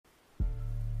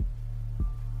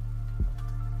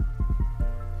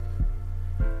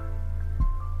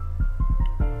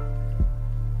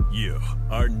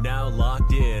are now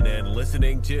locked in and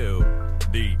listening to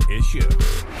The Issue.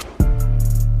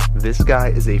 This guy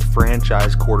is a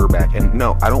franchise quarterback, and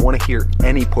no, I don't want to hear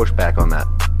any pushback on that.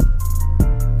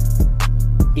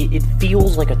 It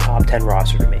feels like a top 10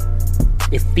 roster to me.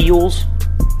 It feels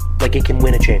like it can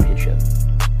win a championship.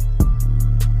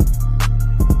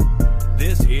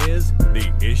 This is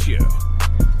The Issue.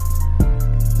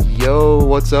 Yo,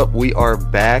 what's up? We are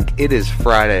back. It is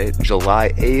Friday,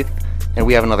 July 8th, and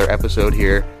we have another episode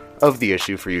here of The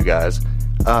Issue for you guys.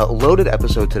 Loaded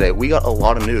episode today. We got a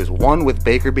lot of news. One with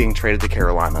Baker being traded to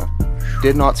Carolina.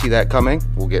 Did not see that coming.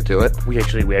 We'll get to it. We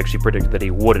actually predicted that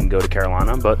he wouldn't go to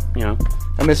Carolina, but, you know.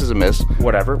 A miss is a miss.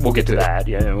 Whatever. We'll get to that.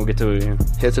 Yeah, we'll get to it. Yeah.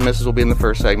 Hits and misses will be in the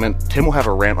first segment. Tim will have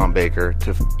a rant on Baker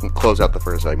to close out the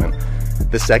first segment.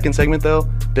 The second segment, though,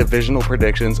 divisional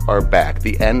predictions are back.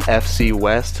 The NFC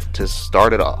West to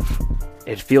start it off.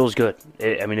 It feels good.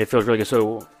 It feels really good.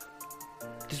 So,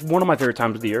 it's one of my favorite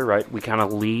times of the year, right? We kind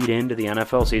of lead into the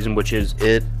NFL season, which is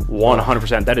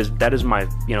 100%. That is my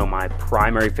my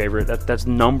primary favorite. That's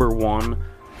number one.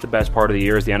 The best part of the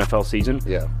year is the NFL season.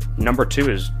 Yeah. Number two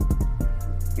is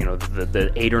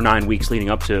the 8 or 9 weeks leading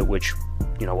up to it, which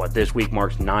this week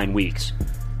marks 9 weeks.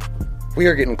 We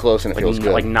are getting close, and it feels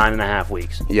good. Like 9.5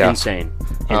 weeks. Yeah. Insane.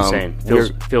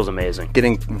 Feels amazing.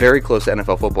 Getting very close to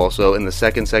NFL football. So in the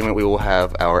second segment, we will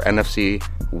have our NFC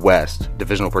West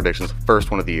divisional predictions,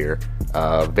 first one of the year.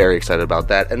 Very excited about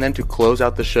that. And then to close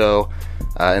out the show,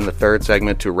 in the third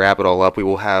segment, to wrap it all up, we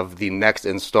will have the next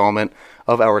installment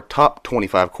of our top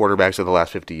 25 quarterbacks of the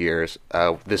last 50 years.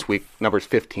 This week, numbers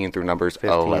 15 through numbers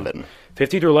 11.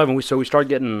 15 through 11. So we start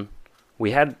getting. We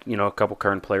had, a couple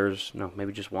current players. No,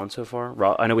 maybe just one so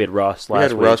far. I know we had Russ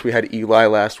last week. We had Eli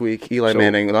last week. Eli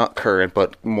Manning, not current,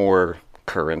 but more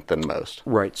current than most.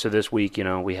 Right. So this week,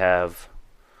 we have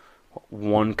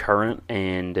one current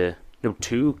and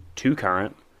two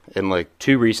current, and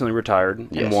two recently retired,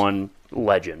 yes, and one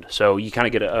legend. So you kind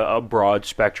of get a broad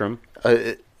spectrum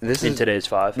in today's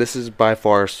five. This is by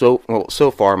far so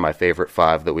far my favorite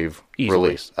five that we've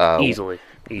released. Easily.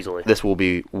 This will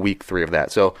be week 3 of that.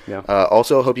 So, yeah.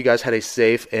 Also hope you guys had a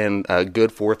safe and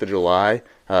good 4th of July,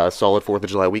 solid 4th of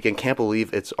July weekend. Can't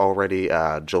believe it's already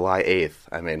July 8th.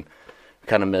 I mean,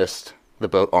 kind of missed the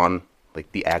boat on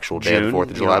the actual day of the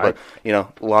 4th of July.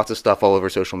 But, lots of stuff all over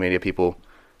social media. People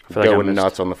going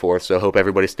nuts on the 4th. So hope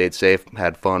everybody stayed safe,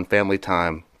 had fun, family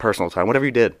time, personal time, whatever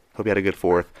you did. Hope you had a good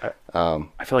 4th.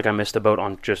 I feel like I missed the boat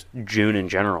on just June in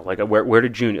general. Where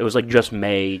did June? It was just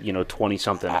May,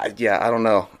 20-something. I don't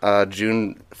know.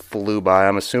 June flew by.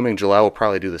 I'm assuming July will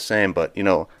probably do the same. But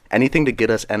anything to get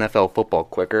us NFL football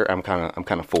quicker, I'm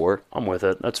kind of for. I'm with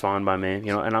it. That's fine by me.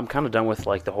 And I'm kind of done with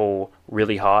the whole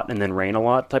really hot and then rain a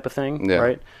lot type of thing. Yeah.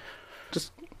 Right.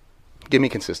 Just give me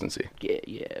consistency.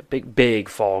 Yeah. Big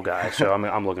fall guy. So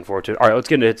I'm looking forward to it. All right, let's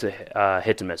get into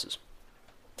hits and misses.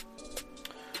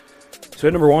 So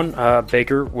at number 1,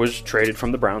 Baker was traded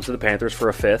from the Browns to the Panthers for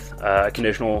a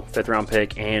conditional 5th-round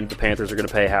pick, and the Panthers are going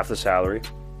to pay half the salary.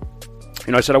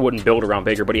 I said I wouldn't build around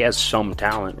Baker, but he has some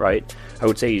talent, right? I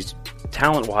would say he's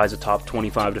talent-wise a top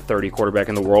 25 to 30 quarterback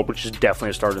in the world, which is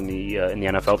definitely a start in the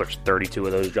NFL. There's 32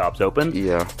 of those jobs open.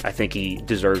 Yeah, I think he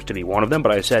deserves to be one of them.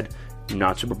 But I said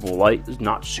not super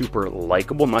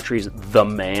likable. I'm not sure he's the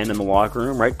man in the locker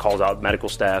room, right? Calls out medical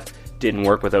staff. Didn't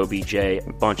work with OBJ, a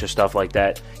bunch of stuff like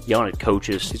that. Yelling at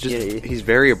coaches. He's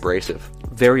very abrasive.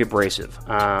 Very abrasive.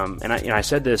 And I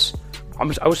said this.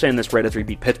 I was saying this right after he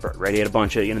beat Pittsburgh. Right, he had a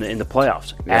bunch of in the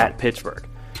playoffs at Pittsburgh.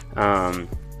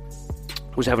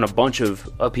 Was having a bunch of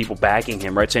people backing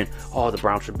him, right, saying, "Oh, the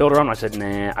Browns should build around him." I said,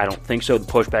 "Nah, I don't think so."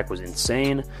 The pushback was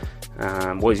insane.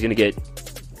 He's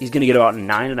going to get about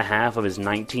 9.5 of his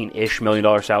 $19-ish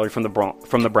million salary from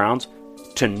the Browns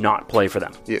to not play for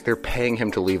them. Yeah, they're paying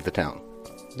him to leave the town.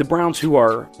 The Browns, who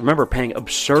are, remember, paying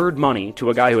absurd money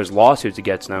to a guy who has lawsuits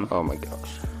against them. Oh my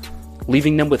gosh.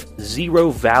 Leaving them with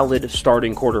 0 valid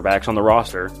starting quarterbacks on the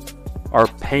roster, are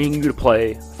paying you to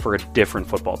play for a different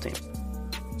football team.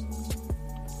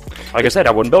 Like I said,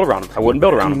 I wouldn't build around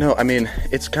him. No, I mean,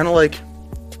 it's kind of like,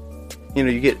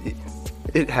 you get...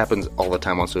 It happens all the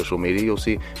time on social media. You'll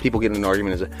see people get in an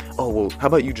argument and say, "Oh, well, how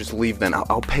about you just leave then?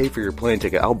 I'll pay for your plane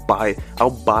ticket. I'll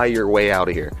buy your way out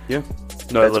of here." Yeah,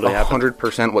 no, that's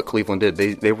 100% what Cleveland did.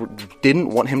 They didn't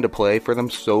want him to play for them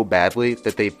so badly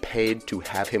that they paid to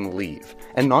have him leave,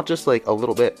 and not just a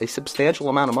little bit, a substantial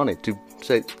amount of money to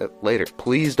say later,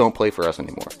 "Please don't play for us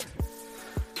anymore."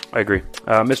 I agree.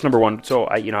 Miss number 1. So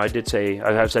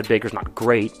I've said Baker's not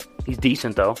great. He's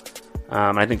decent though.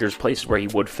 I think there's places where he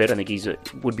would fit. I think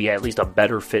would be at least a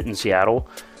better fit in Seattle.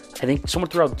 I think someone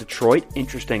threw out Detroit.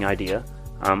 Interesting idea.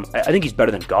 I think he's better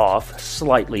than Goff,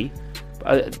 slightly.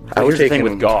 Here's the thing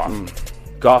with Goff.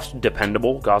 Goff's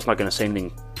dependable. Goff's not going to say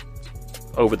anything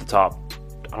over the top.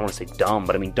 I don't want to say dumb,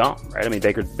 but I mean dumb, right? I mean,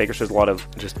 Baker says a lot of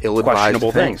just ill-advised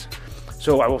questionable things.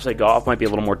 So I will say Goff might be a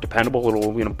little more dependable, a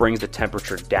little, brings the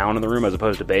temperature down in the room as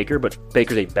opposed to Baker, but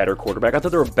Baker's a better quarterback. I thought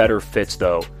there were better fits,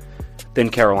 though, than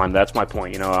Carolina. That's my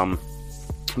point.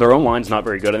 Their own line's not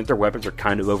very good. I think their weapons are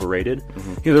kind of overrated.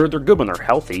 Mm-hmm. They're good when they're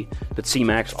healthy, but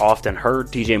C-Mac's often hurt.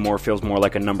 DJ Moore feels more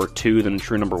like a number 2 than a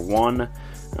true number 1.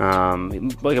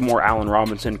 Like a more Allen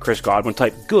Robinson, Chris Godwin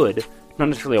type. Good. Not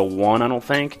necessarily a 1, I don't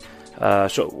think.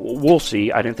 So we'll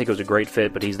see. I didn't think it was a great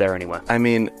fit, but he's there anyway. I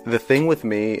mean, the thing with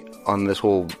me on this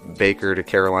whole Baker to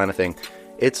Carolina thing,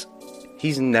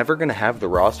 he's never going to have the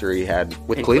roster he had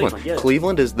with Cleveland. Yeah.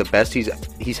 Cleveland is the best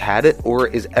he's had it or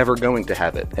is ever going to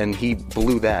have it, and he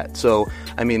blew that. So,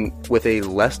 I mean, with a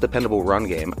less dependable run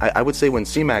game, I would say when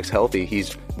C-Mac's healthy,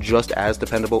 he's just as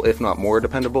dependable, if not more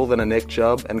dependable, than a Nick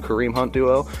Chubb and Kareem Hunt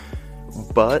duo.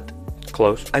 But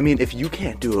close. I mean, if you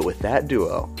can't do it with that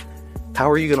duo, how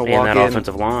are you going to walk in? And that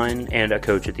offensive line, and a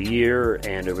coach of the year,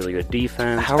 and a really good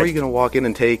defense. How are you going to walk in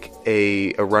and take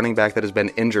a running back that has been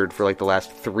injured for like the last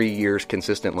 3 years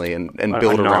consistently and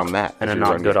build around that? And a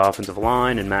not good offensive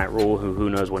line, and Matt Rule, who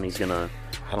knows when he's going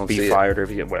to be fired or if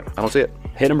he get whatever. I don't see it.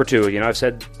 Hit number 2, I've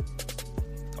said...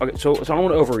 Okay, so I don't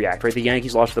want to overreact, right? The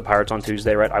Yankees lost to the Pirates on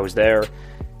Tuesday, right? I was there.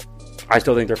 I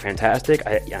still think they're fantastic.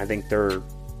 I think they're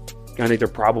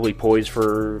probably poised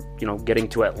for, getting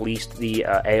to at least the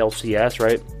ALCS,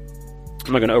 right?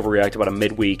 I'm not going to overreact about a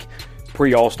midweek,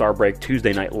 pre-All-Star break,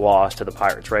 Tuesday night loss to the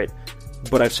Pirates, right?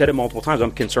 But I've said it multiple times.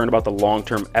 I'm concerned about the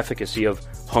long-term efficacy of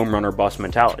home run or bust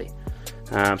mentality.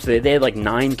 So they had like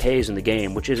 9 Ks in the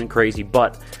game, which isn't crazy,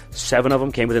 but 7 of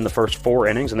them came within the first 4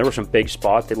 innings, and there were some big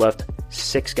spots. They left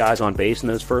 6 guys on base in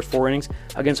those first 4 innings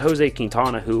against Jose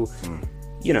Quintana, who,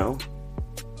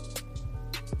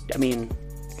 I mean...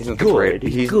 He's not good.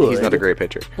 He's not a great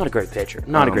pitcher. Not a great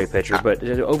pitcher. But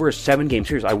over a 7-game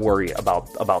series, I worry about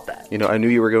that. I knew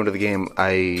you were going to the game.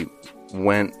 I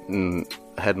went and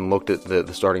had and looked at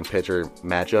the starting pitcher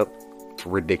matchup.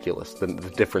 Ridiculous. The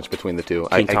difference between the two.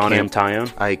 Quintana and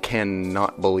Taillon. I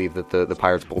cannot believe that the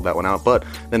Pirates pulled that one out. But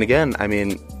then again, I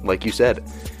mean, like you said,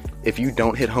 if you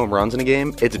don't hit home runs in a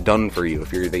game, it's done for you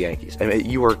if you're the Yankees. I mean,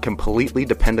 you are completely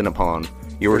dependent upon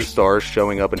your stars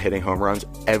showing up and hitting home runs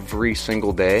every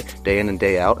single day in and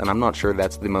day out, and I'm not sure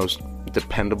that's the most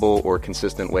dependable or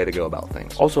consistent way to go about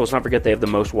things. Also, let's not forget they have the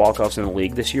most walk-offs in the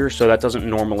league this year, so that doesn't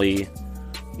normally,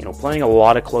 playing a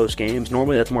lot of close games,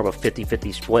 normally that's more of a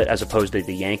 50-50 split as opposed to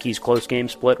the Yankees' close game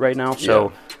split right now,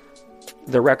 so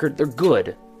the record, they're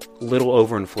good. Little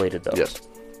overinflated, though. Yes.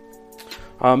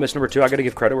 Miss number 2, I got to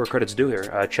give credit where credit's due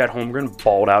here. Chet Holmgren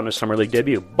balled out in his Summer League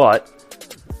debut, but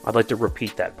I'd like to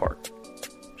repeat that part.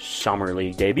 Summer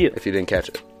League debut. If you didn't catch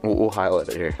it, we'll highlight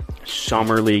it here.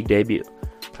 Summer League debut.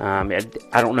 I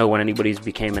don't know when anybody's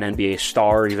became an NBA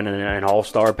star, even an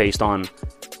all-star, based on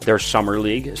their Summer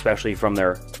League, especially from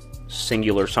their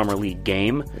singular Summer League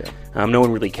game. Yeah. No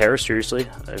one really cares, seriously.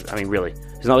 I mean, really.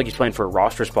 It's not like he's playing for a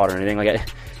roster spot or anything.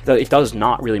 It does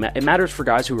not really matter. It matters for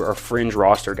guys who are fringe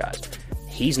roster guys.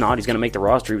 He's not. He's going to make the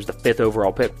roster. He was the 4th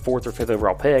or 5th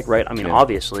overall pick, right? I mean,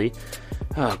 obviously.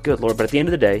 Oh, good Lord. But at the end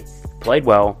of the day, played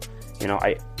well.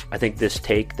 I think this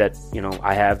take that,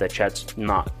 I have that Chet's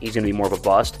not, he's going to be more of a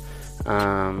bust,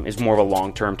 is more of a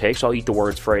long-term take. So I'll eat the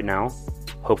words for right now.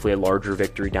 Hopefully a larger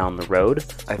victory down the road.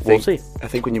 We'll see. I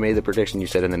think when you made the prediction, you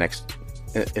said in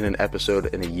an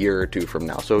episode in a year or 2 from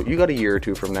now. So you got a year or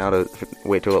 2 from now to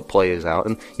wait till it plays out.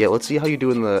 And let's see how you do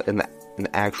in the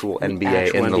actual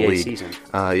NBA in the league. Season.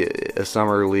 A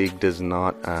summer league does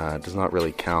not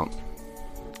really count.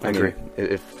 I agree.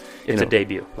 It's a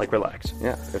debut. Relax.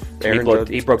 Yeah.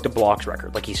 He broke the blocks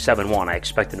record. He's 7-1. I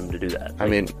expected him to do that. I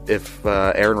mean, if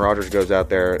Aaron Rodgers goes out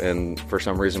there and for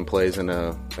some reason plays in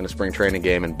a spring training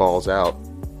game and balls out,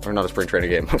 or not a spring training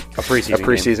game, a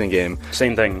preseason game.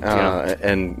 Same thing.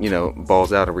 And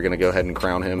balls out, are we going to go ahead and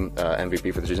crown him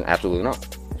MVP for the season? Absolutely not.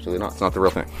 Absolutely not. It's not the real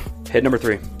thing. Hit number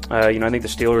 3. I think the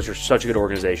Steelers are such a good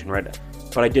organization, right?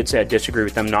 But I did say I disagree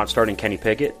with them not starting Kenny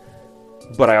Pickett.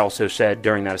 But I also said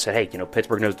during that, I said, hey,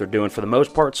 Pittsburgh knows what they're doing for the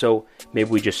most part, so maybe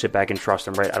we just sit back and trust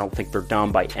them, right? I don't think they're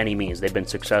dumb by any means. They've been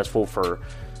successful for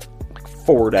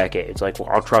 4 decades.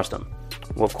 I'll trust them.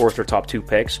 Well, of course, their top 2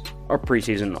 picks are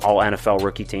preseason all-NFL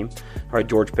rookie team. All right,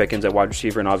 George Pickens at wide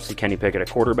receiver and obviously Kenny Pickett at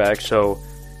quarterback. So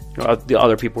the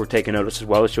other people were taking notice as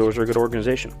well. The Steelers are a good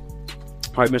organization.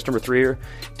 All right, miss number 3 here.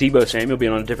 Deebo Samuel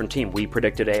being on a different team. We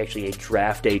predicted a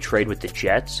draft day trade with the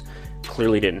Jets.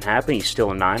 Clearly didn't happen. He's still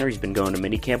a Niner. He's been going to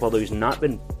minicamp, although he's not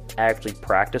been actually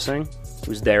practicing. He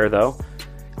was there, though.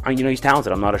 He's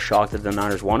talented. I'm not as shocked that the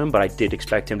Niners won him, but I did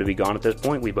expect him to be gone at this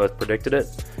point. We both predicted it.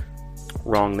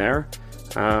 Wrong there.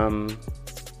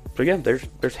 So yeah,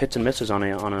 there's hits and misses on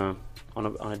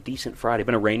a decent Friday.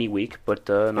 Been a rainy week, but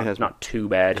not too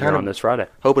bad here on this Friday.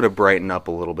 Hoping to brighten up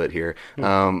a little bit here,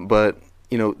 but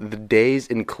the days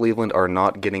in Cleveland are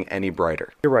not getting any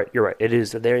brighter. You're right. It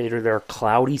is there are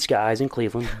cloudy skies in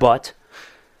Cleveland, but.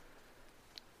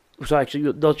 So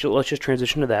actually, let's just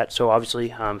transition to that. So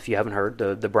obviously, if you haven't heard,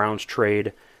 the Browns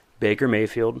trade Baker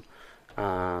Mayfield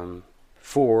to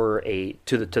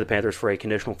the Panthers for a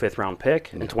conditional 5th round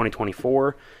pick in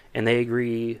 2024, and they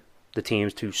agree the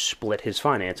teams to split his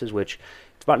finances, which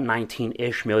it's about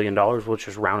 $19-ish million, which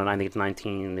is rounded. I think it's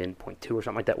 19.2 or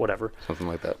something like that. Whatever, something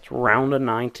like that. It's round to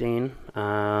 19,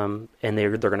 and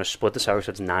they're going to split the salary, so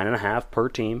it's 9.5 per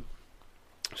team.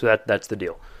 So that's the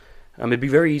deal. It'd be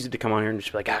very easy to come on here and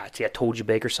just be like, see, I told you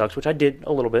Baker sucks, which I did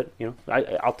a little bit.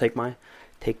 I'll take the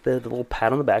little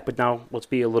pat on the back, but now let's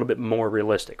be a little bit more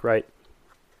realistic, right?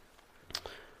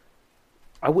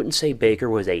 I wouldn't say Baker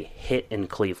was a hit in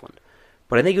Cleveland,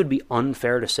 but I think it would be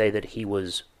unfair to say that he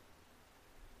was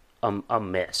a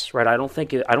miss, right? I don't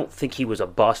think he was a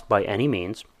bust by any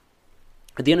means.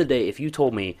 At the end of the day, if you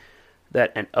told me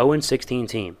that an 0-16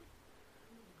 team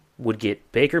would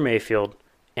get Baker Mayfield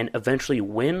and eventually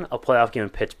win a playoff game in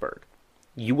Pittsburgh,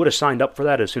 you would have signed up for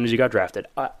that as soon as you got drafted.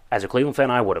 As a Cleveland fan,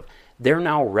 I would have. They're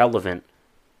now relevant,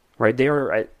 right? They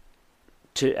are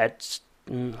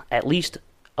at least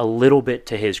a little bit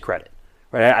to his credit,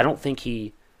 right? I don't think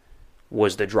he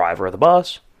was the driver of the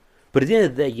bus, but at the end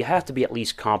of the day, you have to be at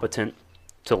least competent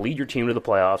to lead your team to the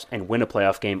playoffs and win a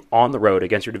playoff game on the road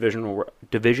against your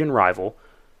division rival.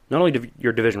 Not only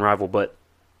your division rival, but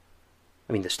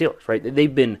the Steelers, right?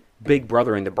 They've been big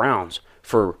brothering the Browns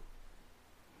for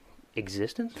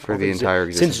existence? For the entire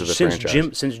existence of the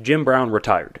franchise. Since Jim Brown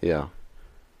retired. Yeah.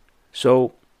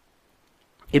 So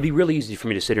it'd be really easy for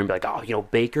me to sit here and be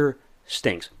like, Baker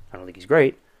stinks. I don't think he's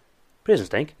great, but he doesn't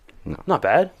stink. No. Not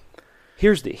bad.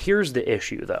 Here's the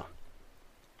issue, though.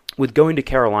 With going to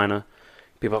Carolina,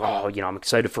 people are like, I'm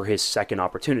excited for his second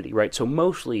opportunity, right? So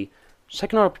mostly,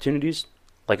 second opportunities,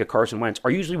 like a Carson Wentz,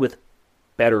 are usually with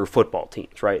better football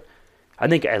teams, right? I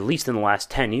think at least in the last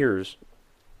 10 years,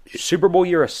 Super Bowl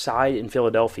year aside in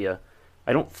Philadelphia,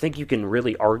 I don't think you can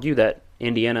really argue that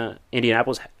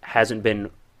Indianapolis hasn't been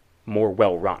more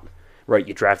well-run, right?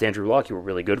 You draft Andrew Luck, you were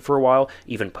really good for a while.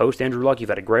 Even post-Andrew Luck, you've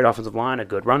had a great offensive line, a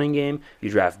good running game. You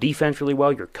draft defense really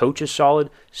well. Your coach is solid.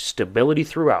 Stability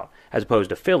throughout. As opposed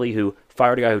to Philly, who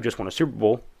fired a guy who just won a Super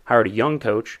Bowl, hired a young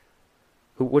coach,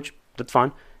 which, that's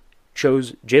fine,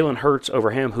 chose Jalen Hurts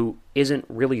over him, who isn't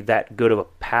really that good of a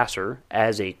passer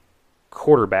as a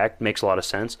quarterback. Makes a lot of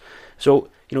sense. So,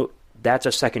 that's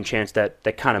a second chance that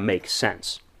kind of makes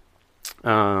sense.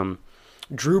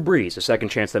 Drew Brees, a second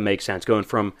chance that makes sense. Going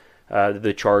from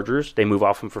the Chargers, they move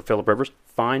off him for Phillip Rivers.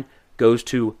 Fine. Goes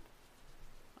to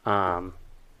Sean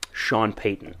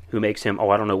Payton, who makes him,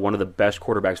 one of the best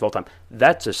quarterbacks of all time.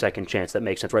 That's a second chance that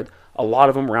makes sense, right? A lot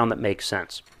of them around that makes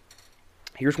sense.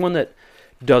 Here's one that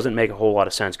doesn't make a whole lot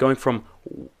of sense. Going from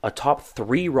a top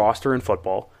 3 roster in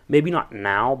football, maybe not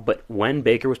now, but when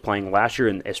Baker was playing last year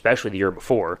and especially the year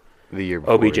before,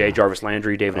 OBJ, yeah. Jarvis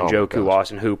Landry, David Njoku,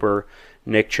 Austin Hooper,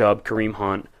 Nick Chubb, Kareem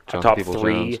Hunt, a top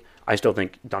 3. I still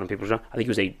think Donovan Peoples-Jones. I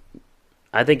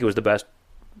think it was the best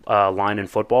line in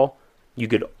football.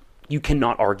 You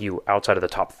cannot argue outside of the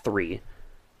top 3.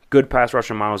 Good pass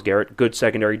rusher Myles Garrett, good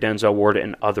secondary Denzel Ward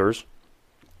and others.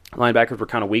 Linebackers were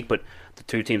kind of weak, but the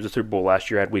 2 teams in the Super Bowl last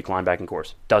year had weak linebacking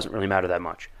cores. Doesn't really matter that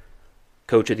much.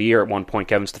 Coach of the year at one point,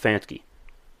 Kevin Stefanski.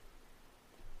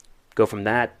 Go from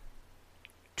that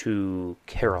to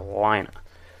Carolina.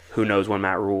 Who knows when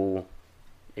Matt Rule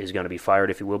is going to be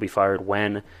fired, if he will be fired,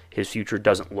 when. His future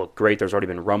doesn't look great. There's already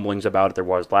been rumblings about it. There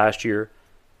was last year.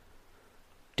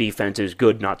 Defense is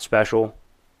good, not special.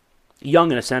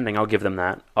 Young and ascending, I'll give them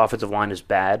that. Offensive line is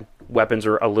bad. Weapons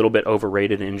are a little bit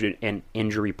overrated and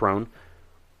injury prone.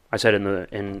 I said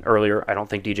in earlier, I don't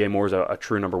think DJ Moore is a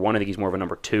true number 1. I think he's more of a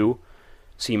number 2.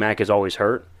 C-Mac is always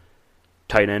hurt.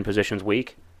 Tight end position's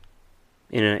weak.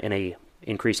 In a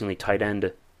increasingly tight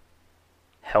end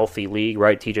healthy league,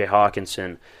 right? TJ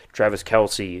Hawkinson, Travis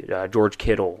Kelce, George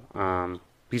Kittle.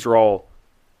 These are all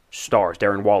stars.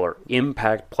 Darren Waller,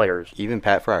 impact players. Even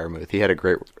Pat Freiermuth. He had a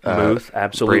great...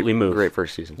 Great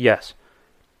first season. Yes.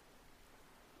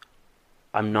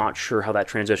 I'm not sure how that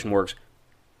transition works.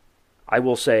 I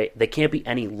will say they can't be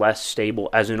any less stable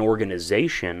as an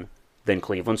organization than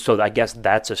Cleveland, so I guess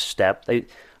that's a step. I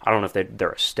don't know if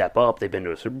they're a step up. They've been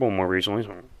to a Super Bowl more recently.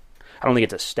 So I don't think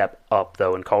it's a step up,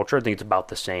 though, in culture. I think it's about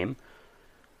the same.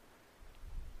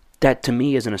 that to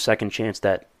me isn't a second chance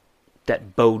that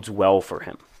bodes well for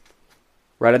him.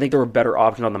 Right? I think there were better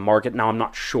options on the market. Now, I'm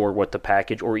not sure what the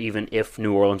package, or even if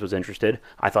New Orleans was interested.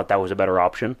 I thought that was a better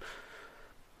option.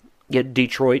 Yet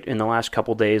Detroit, in the last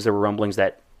couple days, there were rumblings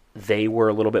that they were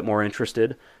a little bit more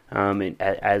interested.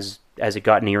 As it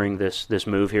got nearing this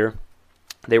move here,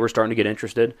 they were starting to get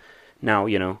interested. Now,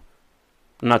 I'm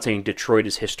not saying Detroit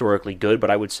is historically good, but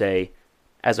I would say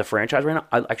as a franchise right now,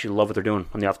 I actually love what they're doing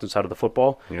on the offensive side of the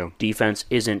football. Yeah. Defense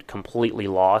isn't completely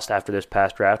lost after this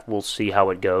past draft. We'll see how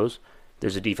it goes.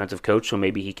 There's a defensive coach, so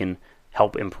maybe he can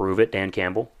help improve it, Dan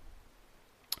Campbell.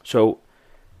 So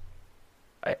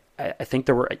I think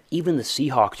there were, even the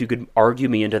Seahawks, you could argue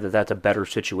me into that's a better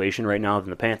situation right now than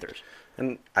the Panthers.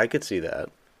 And I could see that.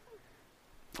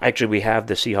 Actually, we have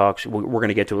the Seahawks, we're going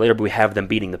to get to it later, but we have them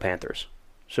beating the Panthers.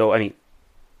 So, and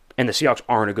the Seahawks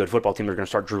aren't a good football team. They're going to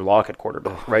start Drew Lock at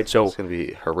quarterback, right? So it's going to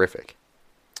be horrific.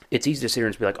 It's easy to sit here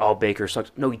and be like, oh, Baker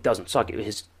sucks. No, he doesn't suck.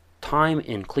 His time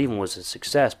in Cleveland was a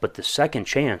success, but the second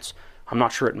chance, I'm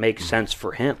not sure it makes sense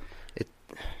for him.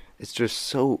 It's just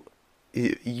so...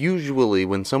 Usually,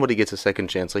 when somebody gets a second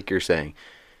chance, like you're saying,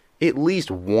 at least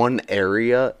one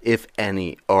area, if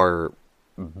any, are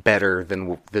better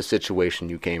than the situation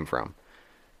you came from.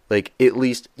 Like, at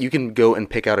least you can go and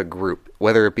pick out a group,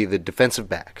 whether it be the defensive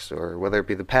backs or whether it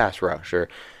be the pass rush. Or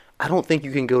I don't think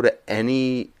you can go to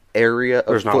any area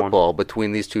of football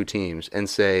between these two teams and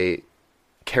say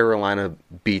Carolina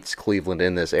beats Cleveland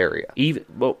in this area. Even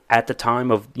at the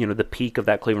time of the peak of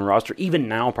that Cleveland roster, even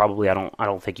now probably I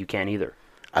don't think you can either.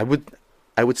 I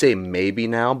would say maybe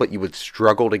now, but you would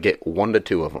struggle to get 1 to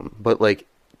 2 of them. But like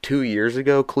 2 years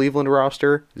ago, Cleveland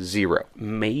roster 0.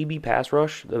 Maybe pass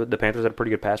rush. The Panthers had a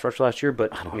pretty good pass rush last year,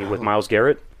 but with Myles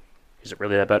Garrett, is it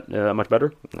really that much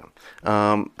better?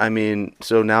 No.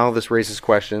 So now this raises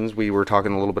questions. We were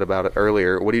talking a little bit about it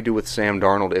earlier. What do you do with Sam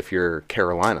Darnold if you're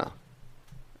Carolina?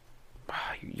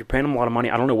 You're paying him a lot of money.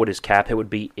 I don't know what his cap hit would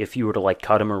be if you were to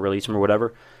cut him or release him or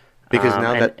whatever. Because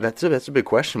now that's a big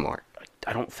question mark.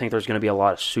 I don't think there's going to be a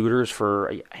lot of suitors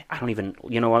for. I don't even.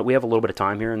 You know what? We have a little bit of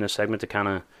time here in this segment to kind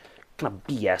of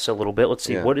BS a little bit. Let's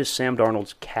see. Yeah. What is Sam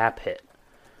Darnold's cap hit?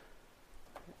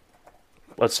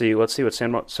 Let's see what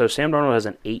Sam. So Sam Darnold has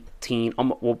an 18.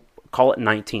 We'll call it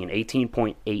 19.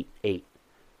 18.88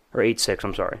 or 86.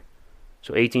 I'm sorry.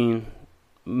 So $19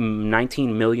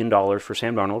 million for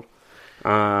Sam Darnold.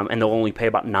 And they'll only pay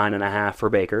about 9.5 for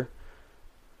Baker.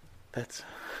 That's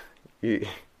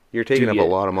you're taking up a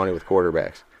lot of money with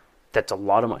quarterbacks. That's a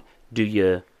lot of money.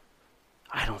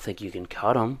 I don't think you can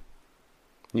cut them.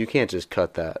 You can't just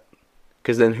cut that,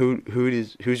 because then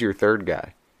who's your third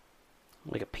guy?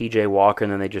 Like a PJ Walker,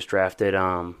 and then they just drafted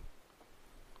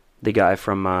the guy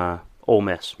from Ole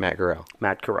Miss, Matt Corral.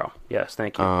 Matt Corral. Yes,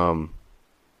 thank you.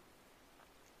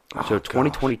 So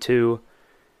 2022. Gosh.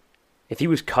 If he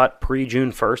was cut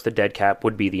pre-June 1st, the dead cap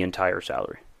would be the entire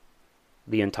salary.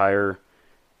 The entire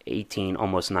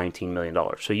almost $19 million.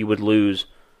 So you would lose.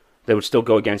 They would still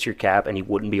go against your cap, and he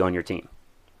wouldn't be on your team.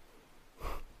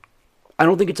 I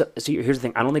don't think here's the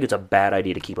thing. I don't think it's a bad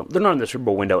idea to keep him. They're not in the Super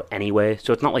Bowl window anyway,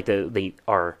 so it's not like they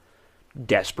are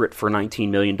desperate for $19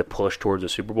 million to push towards a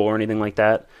Super Bowl or anything like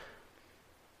that.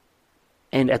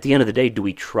 And at the end of the day, do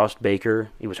we trust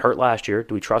Baker? He was hurt last year.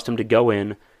 Do we trust him to go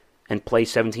in and play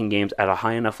 17 games at a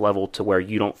high enough level to where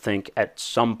you don't think at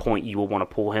some point you will want to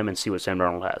pull him and see what Sam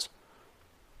Darnold has?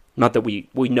 Not that we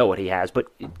know what he has,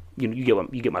 but you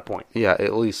get my point. Yeah,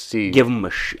 at least see. Give him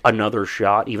another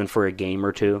shot, even for a game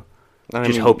or two.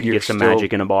 Hope you get some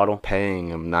magic in a bottle. Paying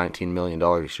him $19 million,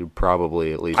 you should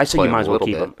probably at least. I say you might as well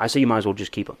keep him. I say you might as well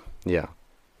just keep him. Yeah,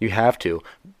 you have to,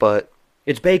 but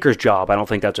it's Baker's job. I don't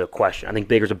think that's a question. I think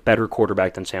Baker's a better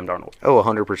quarterback than Sam Darnold. Oh,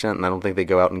 100%, and I don't think they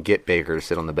go out and get Baker to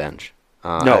sit on the bench.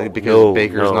 Because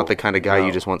Baker's not the kind of guy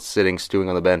you just want stewing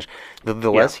on the bench. The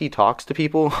less he talks to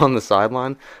people on the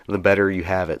sideline, the better you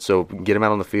have it. So get him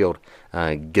out on the field,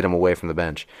 get him away from the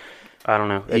bench. I don't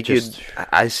know.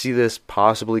 I see this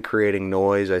possibly creating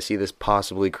noise. I see this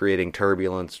possibly creating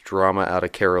turbulence, drama out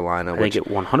of Carolina. I think it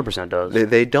 100% does.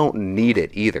 They don't need it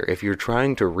either. If you're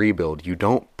trying to rebuild, you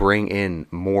don't bring in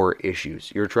more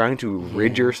issues. You're trying to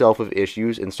rid yourself of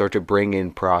issues and start to bring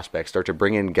in prospects, start to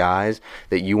bring in guys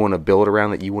that you want to build around,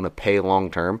 that you want to pay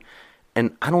long term.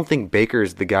 And I don't think Baker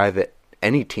is the guy that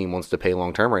any team wants to pay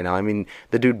long term right now. I mean,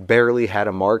 the dude barely had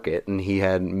a market, and he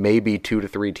had maybe 2 to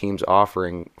 3 teams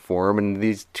offering for him, and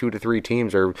these 2 to 3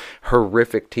 teams are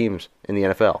horrific teams in the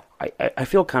NFL. I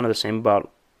feel kind of the same about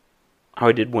how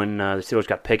I did when the Steelers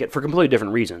got Pickett, for completely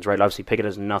different reasons, right? Obviously, Pickett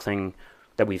has nothing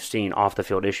that we've seen off the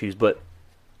field issues, but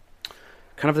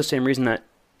kind of the same reason that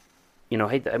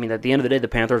hey, I mean, at the end of the day, the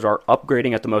Panthers are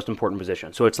upgrading at the most important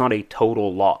position, so it's not a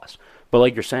total loss. But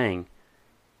like you're saying,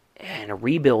 in a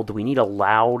rebuild, do we need a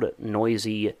loud,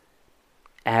 noisy,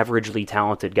 averagely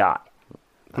talented guy?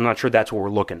 I'm not sure that's what we're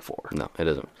looking for. No, it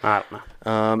isn't. I don't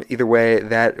know. Either way,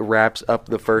 that wraps up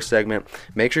the first segment.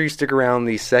 Make sure you stick around.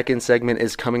 The second segment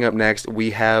is coming up next.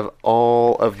 We have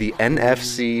all of the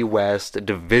NFC West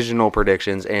divisional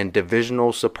predictions and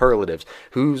divisional superlatives.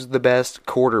 Who's the best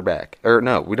quarterback? Or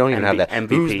no, we don't even have that. MVP,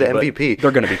 Who's the MVP?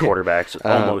 They're going to be quarterbacks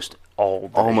almost all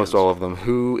divisions. Almost all of them.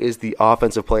 Who is the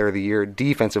offensive player of the year,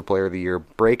 defensive player of the year,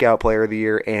 breakout player of the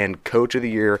year, and coach of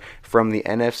the year from the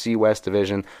NFC West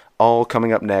division? All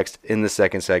coming up next in the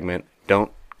second segment.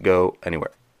 Don't go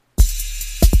anywhere.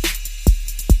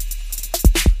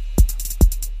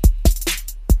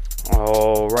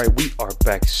 All right, we are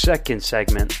back. Second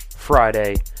segment,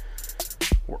 Friday.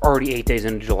 We're already 8 days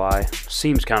into July.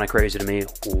 Seems kind of crazy to me.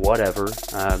 Whatever.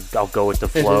 I'll go with the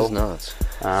flow. It is nuts.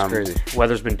 It's crazy.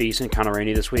 Weather's been decent, kind of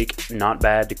rainy this week. Not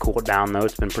bad to cool it down, though.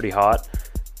 It's been pretty hot,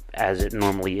 as it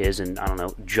normally is in,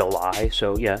 July.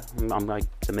 So, yeah, I'm like,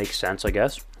 that makes sense, I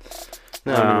guess.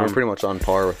 No, we're pretty much on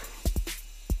par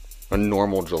with a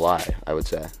normal July, I would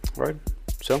say. Right.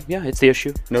 So, yeah, it's the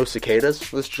issue. No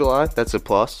cicadas this July. That's a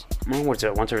plus. Well, what's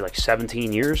it? Once every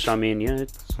 17 years. So, I mean, yeah,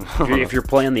 if you're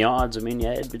playing the odds, I mean,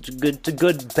 yeah, it's a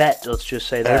good bet. Let's just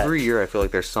say that. Every year, I feel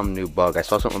like there's some new bug. I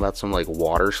saw something about some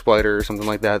water spider or something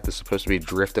like that that's supposed to be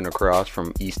drifting across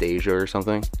from East Asia or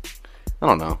something. I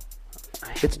don't know.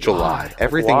 It's July.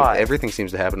 Everything seems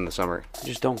to happen in the summer. I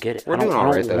just don't get it. We're doing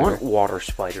all right there. I don't want water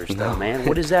spiders, though, man.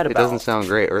 What is that about? It doesn't sound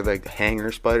great. Or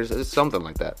hanger spiders. It's something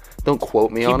like that. Don't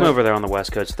quote me on it. Keep them over there on the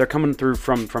West Coast. They're coming through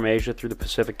from Asia through the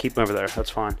Pacific. Keep them over there. That's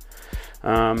fine.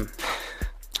 All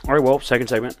right, well, second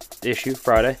segment, issue,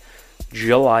 Friday,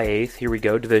 July 8th. Here we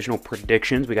go. Divisional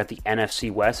predictions. We got the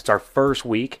NFC West. It's our first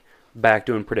week back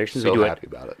doing predictions. So happy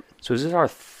about it. So is this our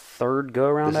third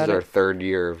go-around at it? This is our third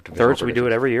year of divisional Third, so we do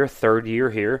it every year. Third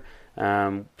year here.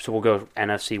 So we'll go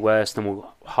NFC West, then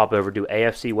we'll hop over to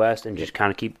AFC West and just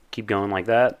kind of keep going like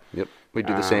that. Yep. We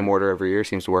do the same order every year.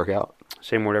 Seems to work out.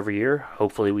 Same order every year.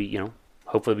 Hopefully we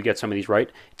get some of these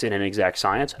right. It's in an exact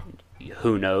science.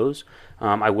 Who knows?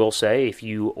 I will say, if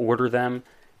you order them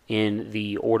in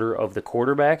the order of the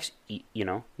quarterbacks,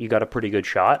 you got a pretty good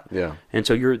shot. Yeah. And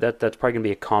so that's probably going to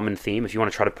be a common theme if you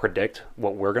want to try to predict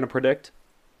what we're going to predict.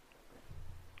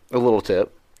 A little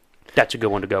tip. That's a good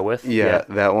one to go with. Yeah.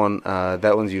 That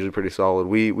one's usually pretty solid.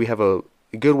 We have a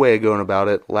good way of going about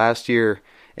it. Last year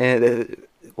was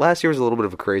a little bit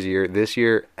of a crazy year. This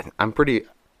year, I'm pretty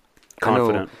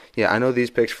confident. I know these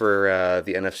picks for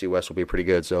the NFC West will be pretty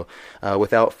good. So,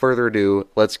 without further ado,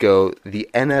 let's go. The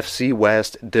NFC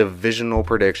West divisional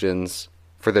predictions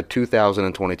for the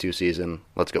 2022 season.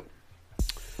 Let's go.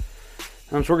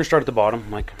 So we're going to start at the bottom.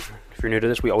 Like, if you're new to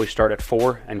this, we always start at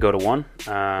 4 and go to 1.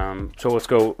 So let's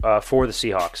go for the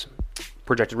Seahawks.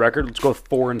 Projected record, let's go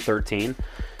 4-13.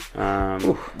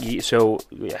 So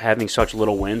having such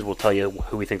little wins will tell you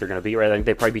who we think they're going to beat, right? I think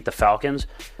they probably beat the Falcons,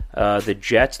 the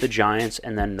Jets, the Giants,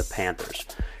 and then the Panthers.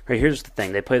 Right, here's the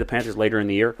thing. They play the Panthers later in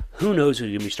the year. Who knows who's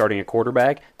going to be starting a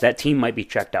quarterback? That team might be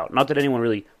checked out. Not that anyone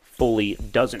really fully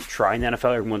doesn't try in the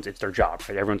NFL. It's their job,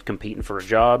 right? Everyone's competing for a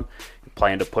job,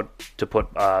 playing to put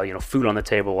food on the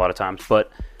table a lot of times.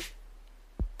 But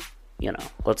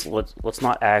let's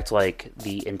not act like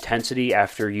the intensity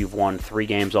after you've won 3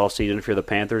 games all season if you're the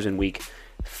Panthers in week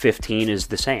 15 is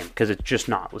the same, because it's just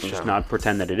not. Let's just not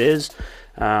pretend that it is.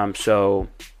 So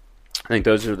I think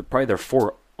those are probably their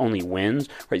 4 only wins,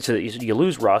 right? So you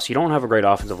lose Russ. You don't have a great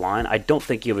offensive line. I don't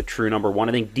think you have a true number 1.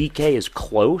 I think DK is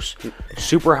close.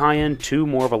 Super high end 2,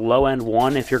 more of a low end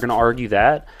 1 if you're going to argue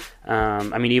that.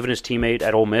 Even his teammate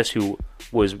at Ole Miss, who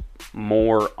was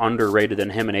more underrated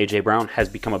than him, and A.J. Brown, has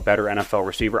become a better NFL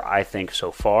receiver, I think, so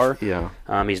far. Yeah.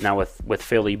 He's now with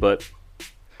Philly, but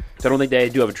I don't think they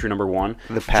do have a true number 1.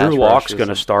 Drew Lock's going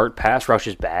to start. Pass rush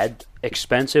is bad.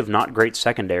 Expensive, not great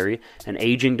secondary. An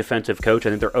aging defensive coach. I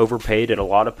think they're overpaid at a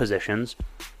lot of positions.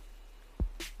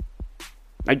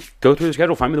 I go through the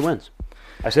schedule, find me the wins.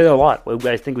 I say that a lot.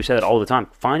 I think we say that all the time.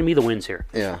 Find me the wins here.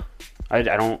 Yeah. I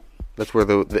don't... That's where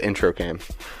the intro came.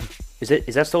 Is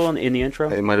that still in the intro?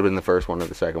 It might have been the first one or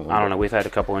the second one. I don't know. We've had a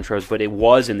couple intros, but it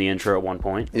was in the intro at one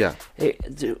point. Yeah.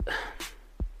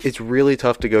 It's really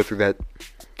tough to go through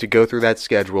that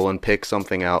schedule and pick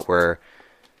something out where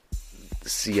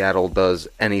Seattle does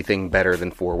anything better than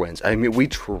 4 wins. I mean, we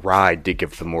tried to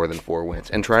give them more than 4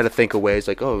 wins and try to think of ways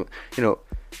like,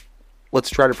 let's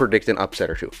try to predict an upset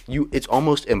or two. It's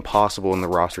almost impossible in the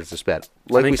rosters to bet.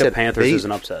 Like I think the Panthers is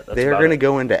an upset. They are going to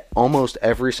go into almost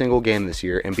every single game this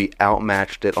year and be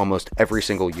outmatched at almost every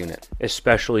single unit.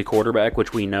 Especially quarterback,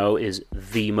 which we know is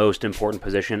the most important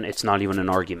position. It's not even an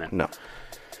argument. No.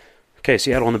 Okay,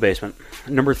 Seattle in the basement.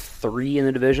 Number 3 in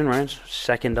the division, right?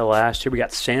 Second to last. Here we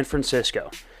got San Francisco.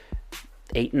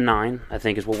 8-9, I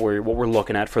think, is what we're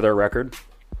looking at for their record.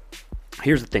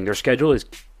 Here's the thing: their schedule is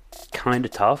kind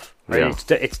of tough. Right?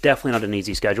 Yeah. It's definitely not an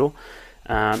easy schedule,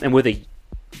 and with a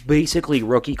basically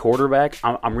rookie quarterback,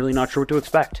 I'm really not sure what to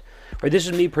expect. Right? This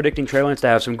is me predicting Trey Lance to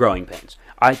have some growing pains.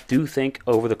 I do think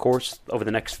over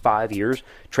the next 5 years,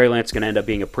 Trey Lance is going to end up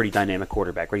being a pretty dynamic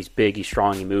quarterback. Right? He's big, he's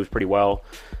strong, he moves pretty well.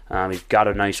 He's got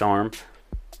a nice arm.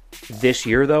 This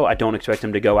year, though, I don't expect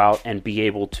him to go out and be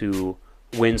able to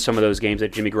win some of those games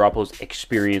that Jimmy Garoppolo's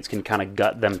experience can kind of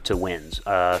gut them to wins.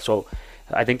 So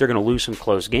I think they're going to lose some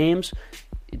close games.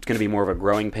 It's going to be more of a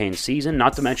growing pain season.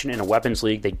 Not to mention, in a weapons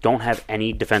league, they don't have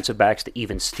any defensive backs to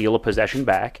even steal a possession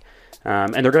back.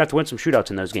 And they're going to have to win some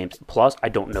shootouts in those games. Plus, I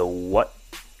don't know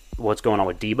what's going on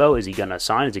with Debo. Is he going to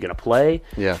sign? Is he going to play?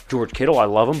 Yeah. George Kittle, I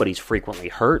love him, but he's frequently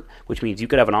hurt, which means you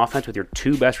could have an offense with your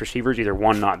 2 best receivers, either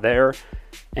one not there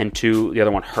and 2, the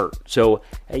other one hurt. So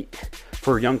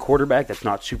for a young quarterback, that's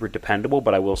not super dependable,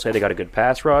 but I will say they got a good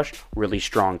pass rush, really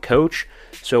strong coach.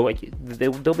 So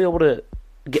they'll be able to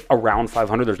get around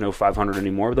 500. There's no 500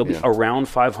 anymore. They'll be around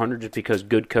 500 just because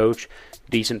good coach,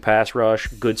 decent pass rush,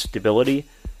 good stability.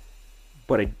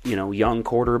 But a young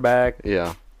quarterback,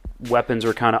 weapons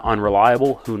are kind of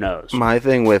unreliable. Who knows? My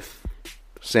thing with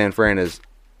San Fran is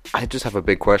I just have a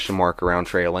big question mark around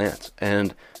Trey Lance,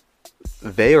 and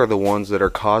they are the ones that are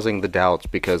causing the doubts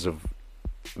because of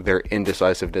their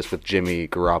indecisiveness with Jimmy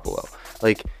Garoppolo.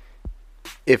 Like,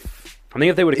 I think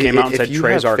if they would have came out and said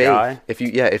Trey's our guy. If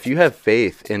you have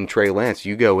faith in Trey Lance,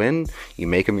 you go in, you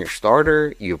make him your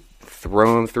starter, you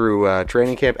throw him through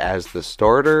training camp as the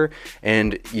starter,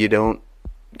 and you don't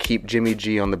keep Jimmy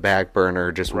G on the back burner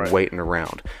just waiting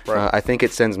around. Right. I think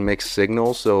it sends mixed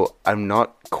signals, so I'm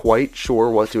not quite sure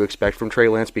what to expect from Trey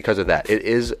Lance because of that.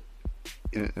 It's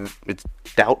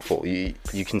doubtful.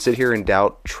 You can sit here and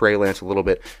doubt Trey Lance a little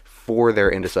bit for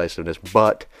their indecisiveness,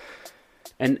 but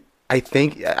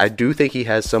I do think he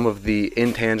has some of the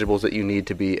intangibles that you need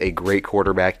to be a great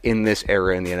quarterback in this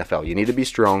era in the NFL. You need to be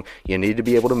strong. You need to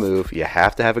be able to move. You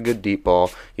have to have a good deep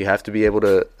ball. You have to be able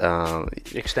to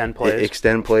extend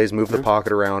plays, move the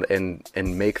pocket around, and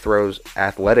make throws,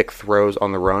 athletic throws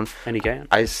on the run. And he can.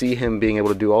 I see him being able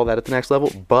to do all that at the next level,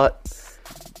 but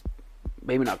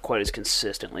maybe not quite as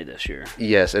consistently this year.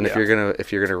 Yes, and if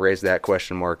you're gonna raise that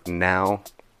question mark now.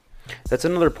 That's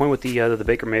another point with the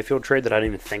Baker Mayfield trade that I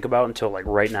didn't even think about until like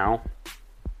right now.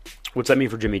 What's that mean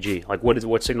for Jimmy G? Like,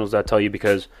 what signals does that tell you?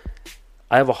 Because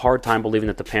I have a hard time believing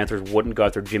that the Panthers wouldn't go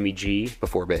after Jimmy G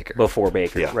before Baker,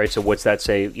 right? So what's that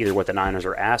say? Either what the Niners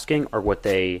are asking or what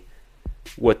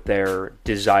their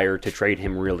desire to trade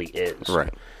him really is.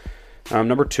 Right.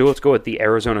 Number 2, let's go with the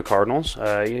Arizona Cardinals.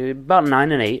 About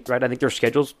 9-8, right? I think their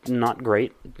schedule's not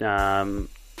great, so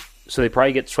they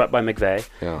probably get swept by McVay.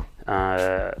 Yeah.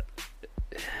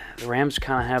 The Rams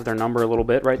kind of have their number a little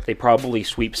bit, right? They probably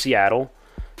sweep Seattle,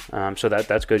 so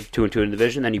that's good. 2-2 in the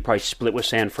division. Then you probably split with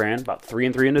San Fran, about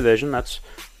 3-3 in division. That's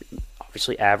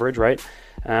obviously average, right?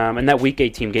 And that Week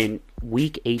 18 game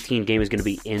is going to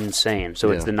be insane. So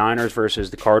it's the Niners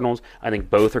versus the Cardinals. I think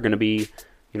both are going to be,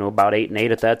 about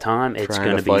 8-8 at that time. It's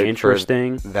going to be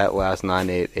interesting. That last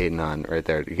 9-8, 8-9 right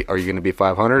there. Are you going to be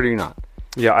 500 or you're not?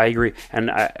 Yeah, I agree. And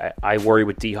I worry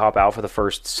with D-Hop out for the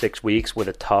first 6 weeks with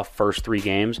a tough first 3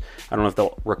 games. I don't know if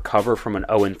they'll recover from an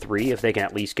 0-3. If they can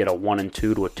at least get a 1-2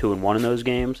 to a 2-1 in those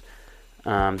games,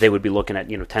 they would be looking at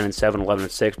 10-7,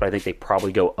 11-6. But I think they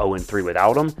probably go 0-3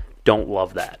 without him. Don't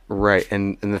love that. Right,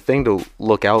 and the thing to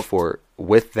look out for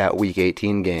with that Week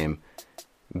 18 game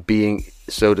being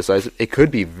so decisive, it could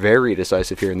be very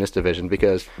decisive here in this division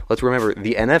because let's remember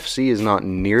the NFC is not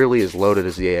nearly as loaded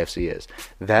as the AFC is.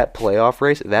 That playoff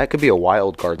race, that could be a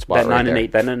wild card spot. That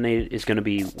 9-8 is going to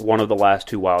be one of the last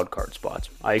 2 wild card spots.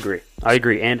 I agree.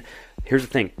 And here's the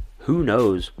thing: who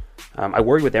knows? I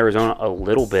worry with Arizona a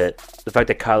little bit. The fact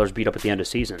that Kyler's beat up at the end of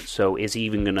the season. So is he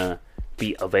even going to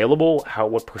be available?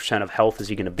 What percent of health is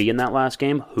he going to be in that last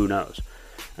game? Who knows?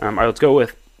 All right, let's go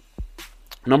with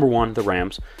number 1, the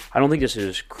Rams. I don't think this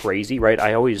is crazy, right?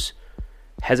 I always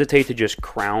hesitate to just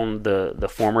crown the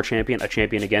former champion a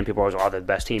champion again. People are always, they're the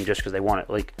best team just because they won it.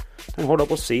 Like, hold up,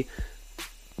 we'll see.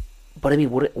 But I mean,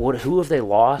 who have they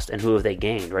lost and who have they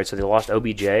gained, right? So they lost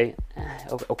OBJ.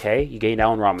 Okay, you gained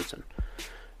Allen Robinson.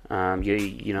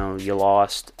 You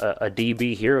lost a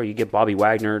DB here. You get Bobby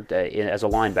Wagner as a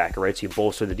linebacker, right? So you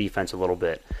bolster the defense a little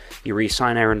bit. You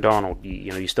re-sign Aaron Donald.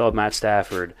 You still have Matt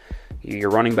Stafford. Your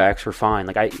running backs are fine.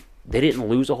 They didn't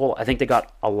lose a whole. I think they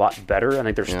got a lot better. I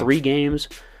think there's 3 games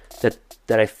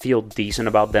that I feel decent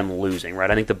about them losing,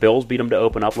 right? I think the Bills beat them to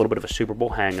open up, a little bit of a Super Bowl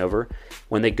hangover.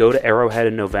 When they go to Arrowhead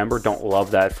in November, don't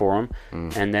love that for them.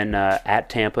 And then at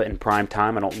Tampa in prime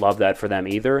time, I don't love that for them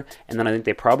either. And then I think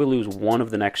they probably lose one of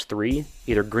the next 3,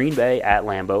 either Green Bay at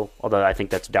Lambeau, although I think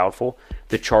that's doubtful,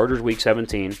 the Chargers Week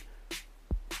 17,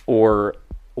 or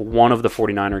one of the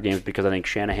 49er games, because I think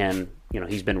Shanahan,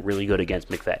 he's been really good against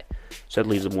McVay. So it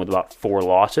leaves them with about 4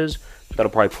 losses. That'll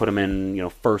probably put them in,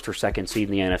 first or second seed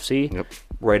in the NFC,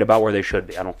 right about where they should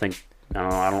be. I don't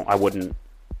know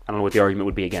what the argument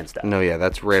would be against that. No, yeah,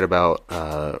 that's right about.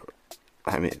 They're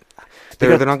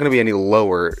not going to be any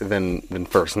lower than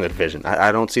first in the division.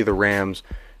 I don't see the Rams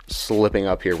slipping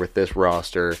up here with this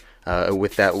roster,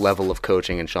 with that level of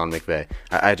coaching and Sean McVay.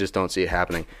 I just don't see it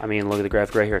happening. I mean, look at the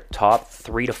graphic right here. Top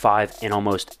 3 to 5 in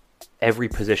almost every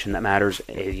position that matters,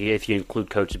 if you include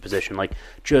coach's position,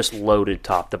 just loaded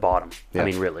top to bottom. Yeah. I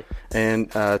mean, really.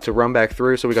 And to run back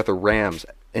through, so we got the Rams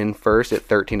in first at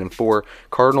 13-4,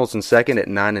 Cardinals in second at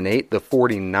 9-8, the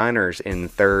 49ers in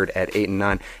third at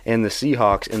 8-9, and the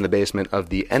Seahawks in the basement of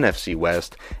the NFC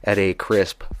West at a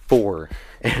crisp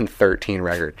 4-13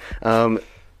 record.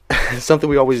 Something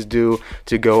we always do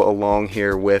to go along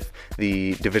here with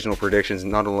the divisional predictions.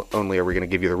 Not only are we going to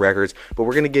give you the records, but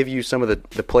we're going to give you some of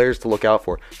the players to look out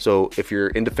for. So if you're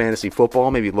into fantasy football,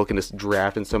 maybe looking to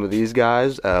draft in some of these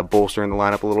guys, bolstering the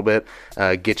lineup a little bit,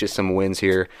 get you some wins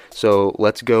here. So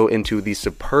let's go into the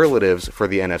superlatives for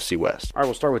the NFC West. All right,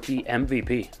 we'll start with the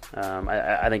MVP.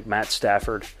 I think Matt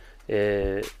Stafford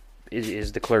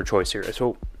is the clear choice here.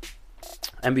 So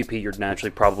MVP, you're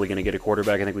naturally probably going to get a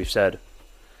quarterback. I think we've said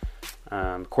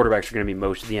quarterbacks are going to be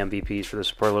most of the MVPs for the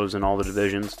superlatives in all the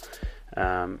divisions.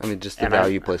 Just the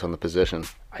value placed on the position.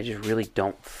 I just really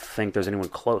don't think there's anyone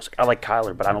close. I like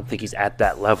Kyler, but I don't think he's at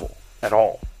that level at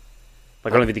all. I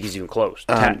don't even think he's even close.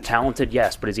 Talented,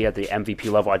 yes, but is he at the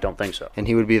MVP level? I don't think so. And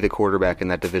he would be the quarterback in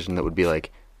that division that would be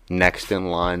next in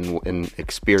line in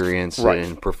experience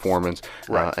and performance.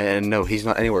 Right. And no, he's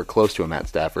not anywhere close to a Matt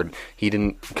Stafford. He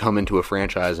didn't come into a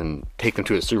franchise and take them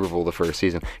to a Super Bowl the first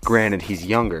season. Granted, he's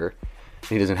younger.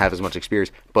 He doesn't have as much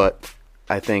experience. But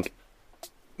I think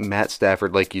Matt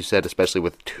Stafford, like you said, especially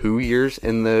with 2 years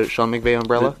in the Sean McVay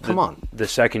umbrella, come on. The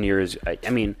second year is, I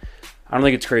don't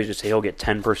think it's crazy to say he'll get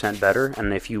 10% better.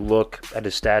 And if you look at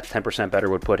his stats, 10% better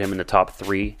would put him in the top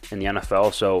 3 in the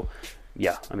NFL. So,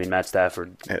 yeah, Matt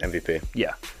Stafford. At MVP.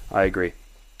 Yeah, I agree.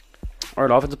 All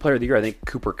right, Offensive Player of the Year, I think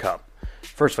Cooper Kupp.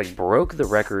 First, broke the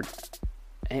record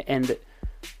and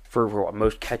for what,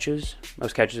 most catches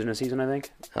in a season, I think?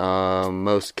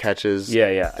 Most catches.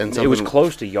 Yeah. And it was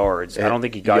close to yards. I don't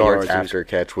think he got yards. After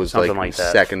catch was like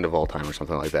second of all time or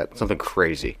something like that. Something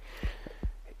crazy.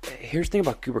 Here's the thing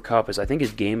about Cooper Kupp is I think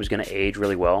his game is going to age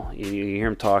really well. You hear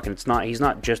him talk, and he's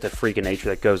not just a freak of nature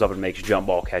that goes up and makes jump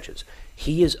ball catches.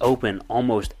 He is open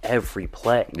almost every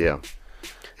play. Yeah.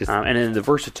 And then the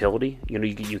versatility,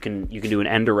 you can do an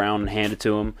end around and hand it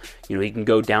to him. He can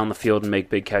go down the field and make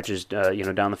big catches.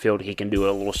 Down the field, he can do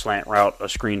a little slant route, a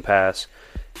screen pass.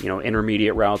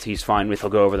 Intermediate routes, he's fine with. He'll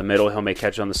go over the middle. He'll make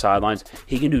catches on the sidelines.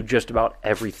 He can do just about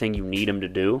everything you need him to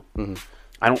do. Mm-hmm.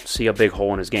 I don't see a big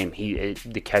hole in his game.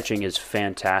 The catching is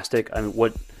fantastic.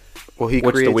 What's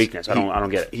the weakness? I don't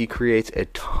get it. He creates a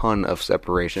ton of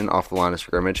separation off the line of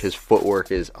scrimmage. His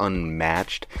footwork is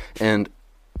unmatched, and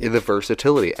the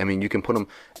versatility. You can put him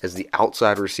as the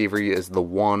outside receiver, as the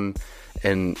one,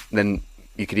 and then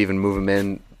you could even move him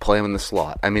in, play him in the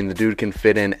slot. The dude can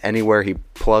fit in anywhere. He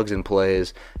plugs and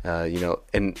plays,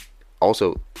 and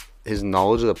also his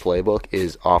knowledge of the playbook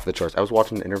is off the charts. I was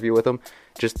watching an interview with him.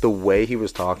 Just the way he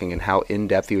was talking and how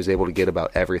in-depth he was able to get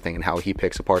about everything and how he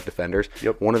picks apart defenders.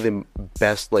 Yep. One of the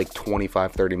best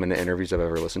 25, 30-minute interviews I've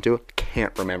ever listened to.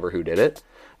 Can't remember who did it.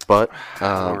 But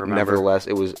nevertheless,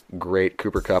 it was great.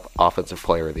 Cooper Kupp, Offensive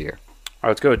Player of the Year. All right,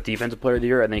 let's go with Defensive Player of the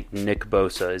Year. I think Nick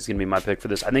Bosa is going to be my pick for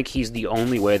this. I think he's the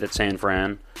only way that San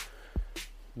Fran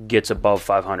gets above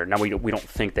 500. Now, we don't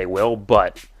think they will,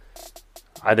 but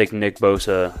I think Nick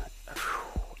Bosa...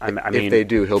 if they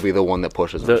do, he'll be the one that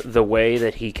pushes them. The way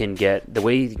that he can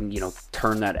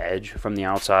turn that edge from the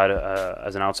outside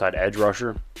as an outside edge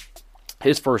rusher.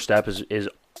 His first step is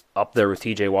up there with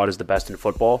T.J. Watt as the best in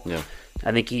football. Yeah,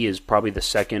 I think he is probably the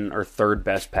second or third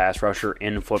best pass rusher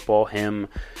in football. Him,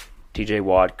 T.J.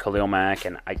 Watt, Khalil Mack,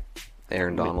 and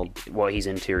Aaron Donald. Well, he's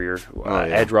interior.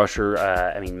 Edge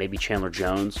rusher, maybe Chandler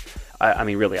Jones.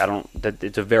 Really, I don't.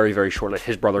 It's a very, very short list.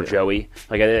 His brother Joey.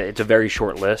 It's a very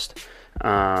short list.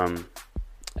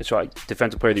 So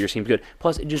defensive player of the year seems good.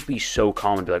 Plus, it'd just be so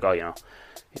common to be like,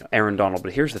 Aaron Donald.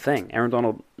 But here's the thing. Aaron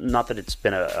Donald, not that it's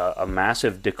been a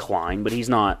massive decline, but he's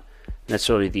not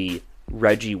necessarily the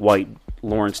Reggie White,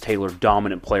 Lawrence Taylor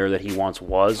dominant player that he once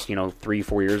was,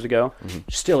 3-4 years ago. Mm-hmm.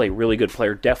 Still a really good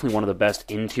player. Definitely one of the best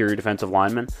interior defensive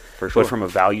linemen. For sure. But from a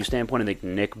value standpoint, I think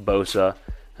Nick Bosa,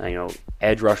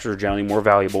 edge rushers are generally more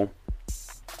valuable.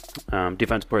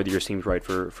 Defensive player of the year seems right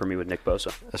for me with Nick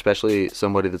Bosa. Especially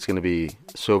somebody that's going to be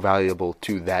so valuable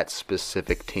to that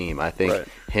specific team. I think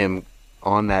him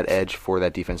on that edge for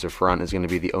that defensive front is going to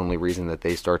be the only reason that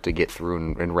they start to get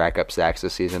through and rack up sacks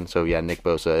this season. So, yeah, Nick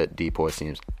Bosa at DPOY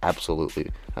seems absolutely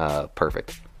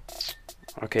perfect.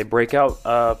 Okay, breakout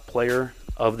player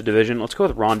of the division. Let's go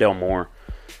with Rondale Moore.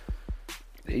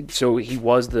 So he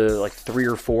was the 3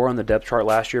 or 4 on the depth chart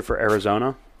last year for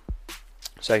Arizona.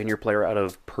 Second-year player out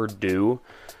of Purdue.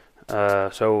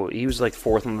 So he was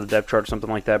 4th on the depth chart,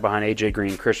 something like that, behind A.J.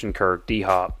 Green, Christian Kirk,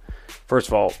 D-Hop. First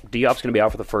of all, D-Hop's going to be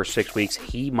out for the first 6 weeks.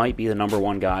 He might be the number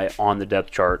 1 guy on the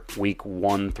depth chart week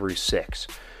 1 through 6.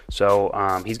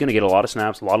 So he's going to get a lot of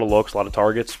snaps, a lot of looks, a lot of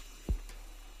targets.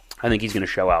 I think he's going to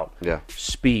show out. Yeah.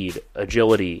 Speed,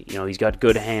 agility. He's got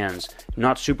good hands.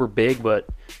 Not super big, but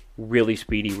really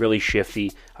speedy, really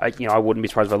shifty. I wouldn't be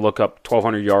surprised if I look up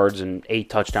 1,200 yards and 8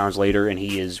 touchdowns later, and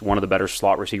he is one of the better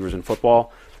slot receivers in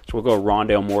football. So we'll go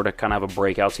Rondale Moore to kind of have a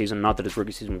breakout season. Not that his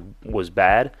rookie season was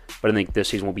bad, but I think this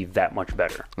season will be that much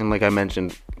better. And like I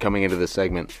mentioned coming into this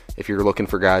segment, if you're looking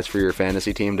for guys for your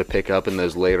fantasy team to pick up in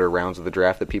those later rounds of the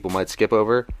draft that people might skip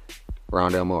over,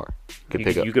 Rondale Moore could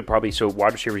pick up. You could probably, so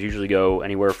wide receivers usually go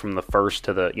anywhere from the first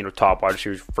to the, top wide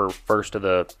receivers for first to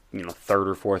the, 3rd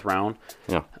or 4th round.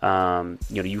 Yeah.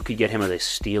 You could get him as a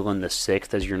steal in the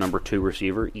 6th as your number 2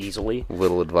 receiver easily.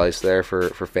 Little advice there for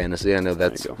fantasy. I know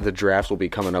that's the drafts will be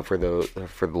coming up for the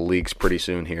leagues pretty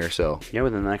soon here. So yeah,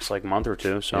 within the next month or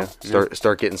two. So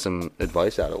start getting some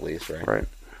advice out at least, right? Right.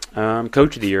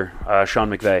 Coach of the year, Sean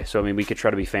McVay. So, we could try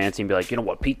to be fancy and be like,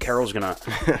 Pete Carroll's going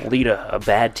to lead a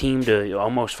bad team to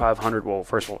almost 500. Well,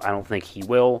 first of all, I don't think he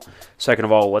will. Second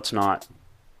of all, let's not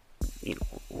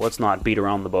beat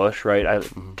around the bush, right?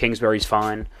 Kingsbury's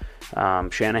fine.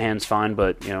 Shanahan's fine,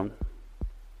 but,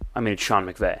 it's Sean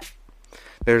McVay.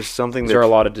 There's something Is there a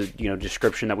lot of,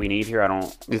 description that we need here?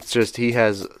 It's just he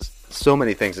has so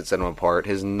many things that set him apart.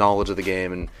 His knowledge of the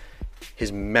game and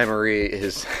his memory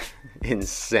is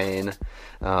insane.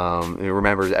 He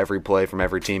remembers every play from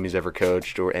every team he's ever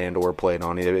coached or played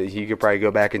on. He could probably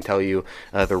go back and tell you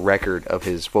the record of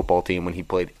his football team when he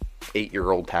played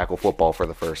 8-year-old tackle football for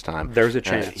the first time. There's a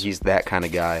chance. He's that kind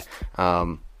of guy.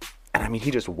 And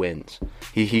he just wins.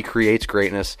 He creates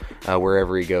greatness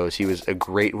wherever he goes.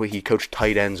 He coached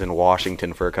tight ends in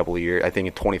Washington for a couple of years, I think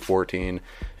in 2014,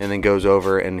 and then goes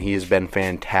over, and he has been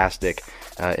fantastic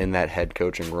in that head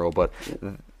coaching role. But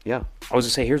yeah, I was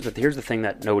gonna say here's the thing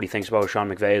that nobody thinks about with Sean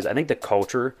McVay is I think the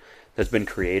culture that's been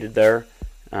created there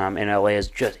in LA is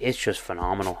just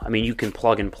phenomenal. You can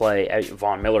plug and play.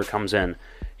 Von Miller comes in,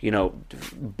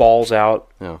 balls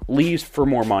out, leaves for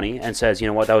more money, and says,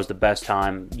 that was the best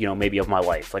time, maybe of my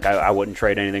life. I wouldn't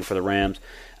trade anything for the Rams.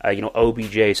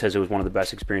 OBJ says it was one of the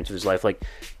best experiences of his life.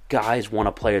 Guys want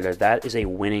to play there. That is a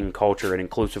winning culture, an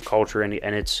inclusive culture, and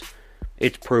it's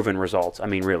proven results.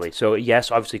 Really. So,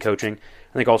 yes, obviously coaching.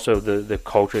 I think also the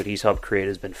culture that he's helped create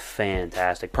has been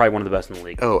fantastic. Probably one of the best in the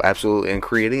league. Oh, absolutely. And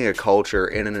creating a culture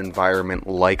in an environment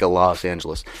like a Los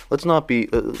Angeles. Let's not be,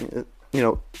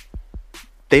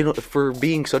 they don't, for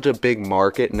being such a big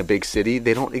market and a big city,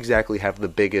 they don't exactly have the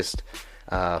biggest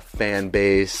fan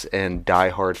base and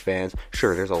diehard fans.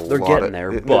 Sure, there's they're getting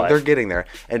there, but they're getting there.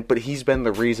 But he's been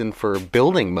the reason for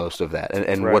building most of that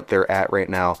and what they're at right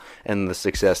now and the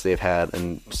success they've had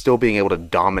and still being able to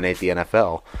dominate the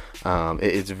NFL.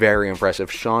 It's very impressive.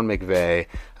 Sean McVay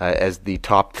as the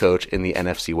top coach in the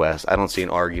NFC West. I don't see an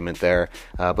argument there.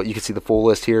 But you can see the full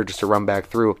list here just to run back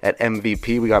through. At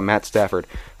MVP, we got Matt Stafford.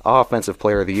 Offensive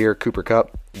Player of the Year, Cooper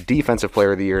Kupp. Defensive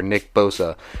Player of the Year, Nick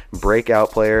Bosa.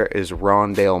 Breakout Player is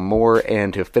Rondale Moore.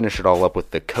 And to finish it all up with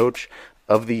the Coach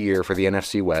of the Year for the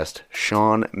NFC West,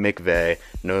 Sean McVay.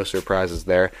 No surprises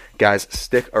there. Guys,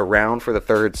 stick around for the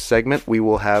third segment. We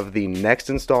will have the next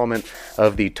installment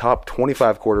of the top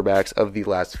 25 quarterbacks of the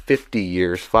last 50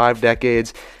 years, 5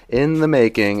 decades in the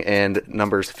making, and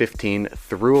numbers 15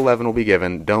 through 11 will be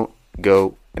given. Don't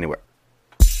go anywhere.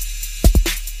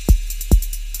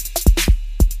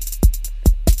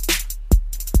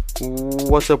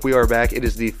 What's up? We are back. It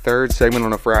is the third segment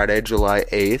on a Friday, July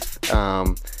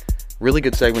 8th. Really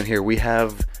good segment here. We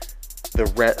have not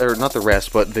the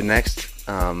rest, but the next,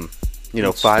 5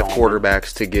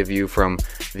 quarterbacks to give you from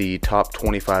the top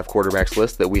 25 quarterbacks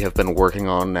list that we have been working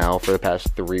on now for the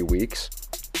past 3 weeks.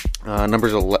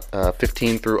 Numbers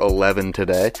 15 through 11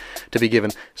 today to be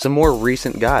given some more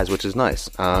recent guys, which is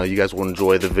nice. You guys will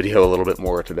enjoy the video a little bit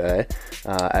more today,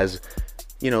 as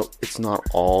it's not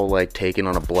all like taken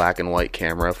on a black and white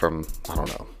camera from, I don't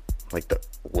know, like the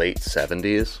late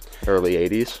 70s, early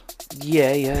 80s.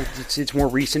 Yeah, it's more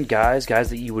recent guys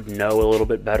that you would know a little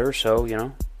bit better.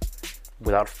 So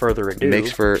without further ado,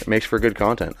 makes for good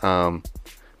content.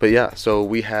 But yeah, so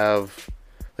we have,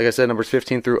 like I said, numbers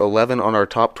 15 through 11 on our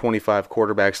top 25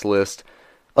 quarterbacks list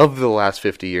of the last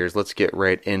 50 years. Let's get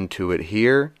right into it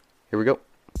here. Here we go.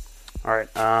 All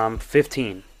right,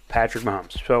 15, Patrick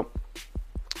Mahomes. So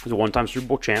he's a one-time Super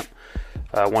Bowl champ,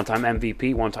 one-time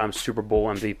MVP, one-time Super Bowl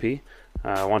MVP,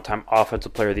 one-time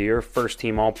Offensive Player of the Year,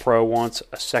 first-team All-Pro once,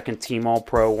 a second-team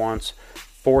All-Pro once,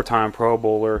 four-time Pro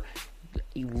Bowler.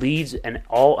 He leads in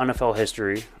all NFL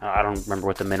history. I don't remember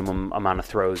what the minimum amount of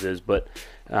throws is, but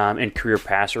in career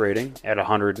passer rating at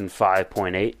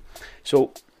 105.8.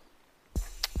 So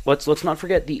let's not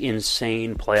forget the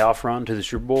insane playoff run to the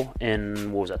Super Bowl in,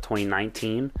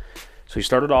 2019. So he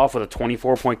started off with a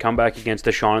 24-point comeback against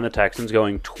Deshaun and the Texans,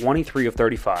 going 23 of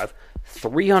 35,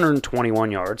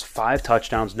 321 yards, 5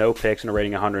 touchdowns, no picks, and a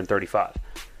rating of 135.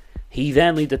 He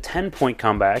then leads a 10-point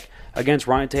comeback against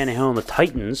Ryan Tannehill and the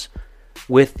Titans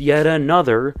with yet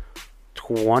another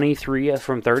 23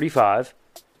 from 35,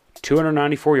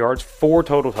 294 yards, 4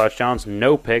 total touchdowns,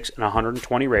 no picks, and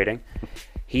 120 rating.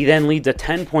 He then leads a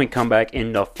 10-point comeback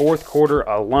in the fourth quarter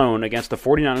alone against the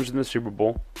 49ers in the Super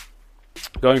Bowl,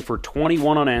 going for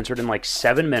 21 unanswered in like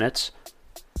 7 minutes.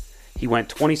 He went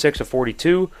 26 of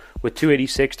 42 with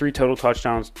 286, 3 total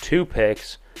touchdowns, 2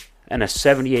 picks, and a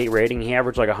 78 rating. He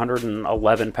averaged like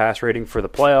 111 pass rating for the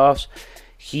playoffs.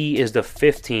 He is the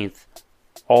 15th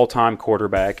all-time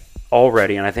quarterback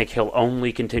already, and I think he'll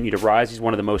only continue to rise. He's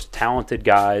one of the most talented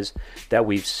guys that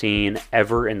we've seen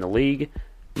ever in the league.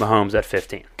 Mahomes at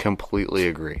 15. Completely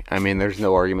agree. I mean, there's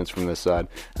no arguments from this side.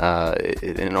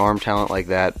 An arm talent like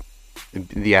that,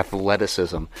 the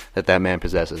athleticism that man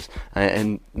possesses,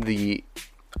 and the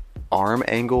arm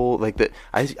angle, like that,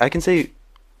 I can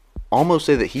almost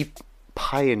say that he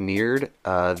pioneered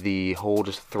the whole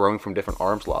just throwing from different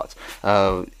arm slots.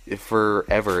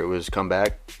 Forever it was come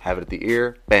back, have it at the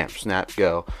ear, bam, snap,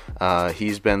 go.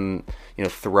 He's been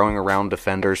throwing around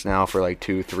defenders now for like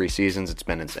 2-3 seasons. It's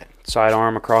been insane.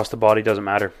 Sidearm across the body, doesn't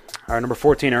matter. All right, number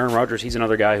 14, Aaron Rodgers. He's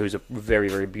another guy who's a very,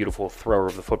 very beautiful thrower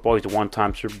of the football. He's a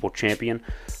one-time Super Bowl champion,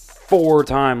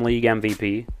 4-time league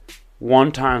MVP,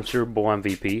 1-time Super Bowl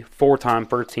MVP, 4-time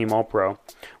first-team All-Pro,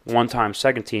 1-time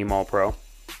second-team All-Pro,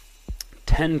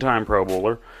 10-time Pro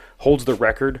Bowler, holds the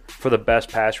record for the best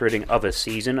pass rating of a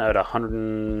season at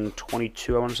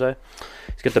 122, I want to say.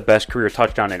 He's got the best career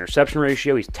touchdown-interception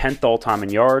ratio. He's 10th all-time in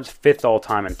yards, 5th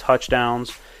all-time in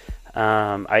touchdowns.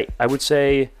 I would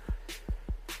say,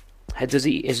 is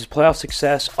his playoff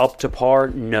success up to par?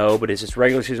 No, but is his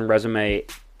regular season resume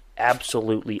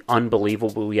absolutely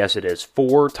unbelievable? Yes, it is.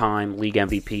 4-time league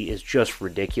MVP is just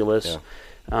ridiculous. Yeah.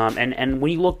 And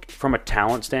when you look from a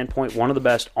talent standpoint, one of the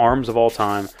best arms of all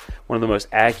time, one of the most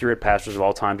accurate passers of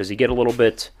all time. Does he get a little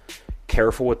bit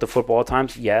careful with the football at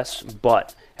times? Yes,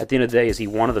 but at the end of the day, is he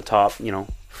one of the top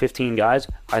 15 guys?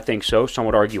 I think so. Some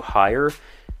would argue higher.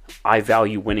 I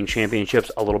value winning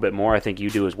championships a little bit more. I think you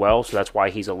do as well, so that's why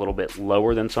he's a little bit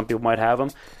lower than some people might have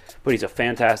him. But he's a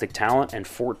fantastic talent, and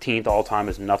 14th all-time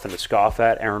is nothing to scoff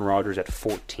at. Aaron Rodgers at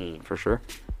 14. For sure.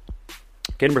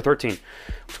 Okay, number 13.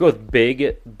 Let's go with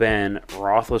Big Ben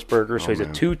Roethlisberger. So he's a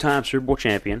 2-time Super Bowl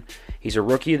champion. He's a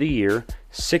Rookie of the Year,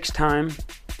 6-time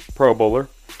Pro Bowler,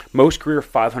 most career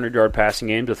 500-yard passing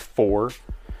games with 4,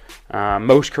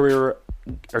 most career,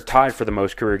 or tied for the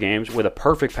most career games with a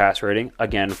perfect pass rating,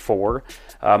 again 4,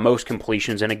 most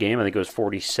completions in a game, I think it was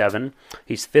 47.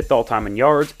 He's 5th all-time in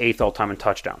yards, 8th all-time in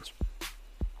touchdowns.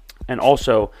 And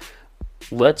also,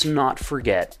 let's not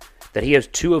forget that he has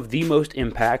 2 of the most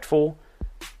impactful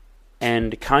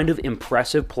and kind of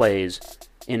impressive plays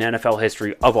in NFL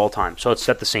history of all time. So let's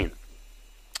set the scene.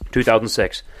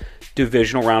 2006,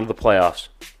 divisional round of the playoffs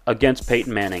against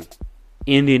Peyton Manning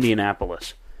in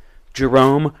Indianapolis.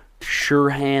 Jerome Sure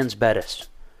Hands Bettis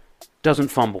doesn't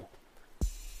fumble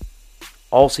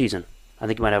all season. I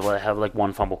think he might have like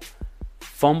one fumble.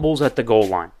 Fumbles at the goal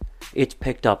line. It's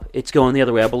picked up. It's going the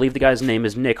other way. I believe the guy's name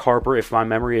is Nick Harper, if my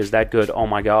memory is that good. Oh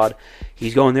my God.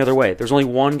 He's going the other way. There's only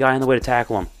one guy in the way to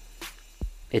tackle him.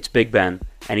 It's Big Ben,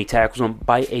 and he tackles him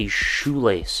by a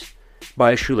shoelace.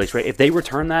 By a shoelace, right? If they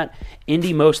return that,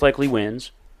 Indy most likely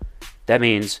wins. That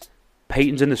means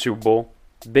Peyton's in the Super Bowl.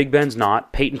 Big Ben's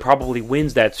not. Peyton probably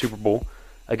wins that Super Bowl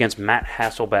against Matt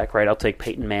Hasselbeck, right? I'll take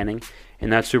Peyton Manning in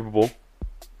that Super Bowl,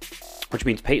 which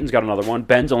means Peyton's got another one.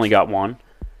 Ben's only got one.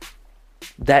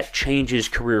 That changes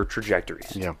career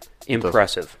trajectories. Yeah.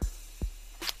 Impressive.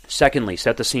 Secondly,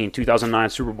 set the scene, 2009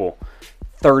 Super Bowl.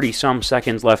 30-some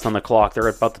seconds left on the clock. They're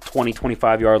at about the 20,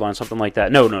 25-yard line, something like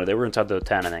that. No, they were inside the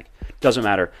 10, I think. Doesn't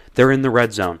matter. They're in the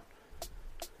red zone.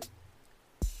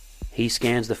 He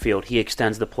scans the field. He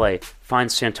extends the play.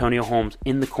 Finds Santonio Holmes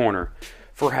in the corner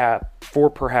for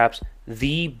perhaps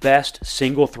the best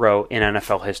single throw in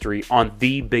NFL history on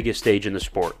the biggest stage in the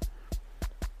sport.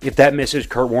 If that misses,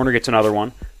 Kurt Warner gets another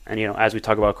one. And, as we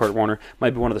talk about Kurt Warner,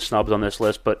 might be one of the snubs on this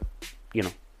list, but,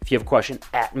 if you have a question,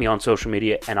 at me on social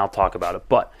media, and I'll talk about it.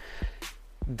 But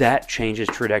that changes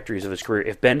trajectories of his career.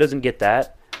 If Ben doesn't get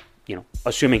that,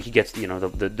 assuming he gets,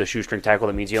 the shoestring tackle,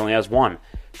 that means he only has one,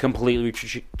 completely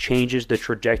changes the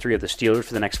trajectory of the Steelers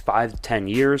for the next 5 to 10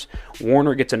 years.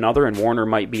 Warner gets another, and Warner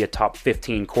might be a top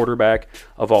 15 quarterback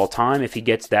of all time. If he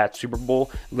gets that Super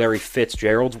Bowl, Larry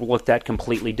Fitzgerald's looked at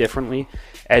completely differently.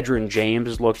 Edgerrin James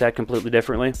is looked at completely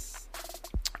differently.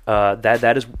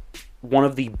 That is one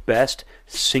of the best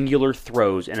singular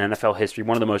throws in NFL history,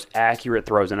 one of the most accurate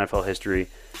throws in NFL history.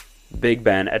 Big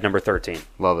Ben at number 13.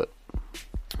 Love it.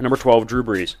 Number 12, Drew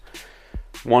Brees.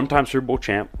 One-time Super Bowl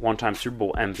champ, one-time Super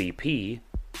Bowl MVP,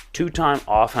 two-time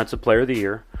Offensive Player of the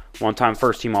Year, one-time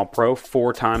first-team All-Pro,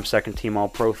 four-time second-team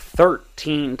All-Pro,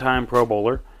 13-time Pro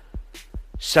Bowler,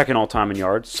 second all-time in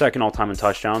yards, second all-time in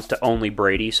touchdowns to only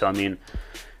Brady. So,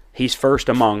 he's first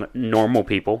among normal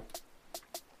people.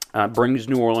 Brings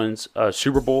New Orleans a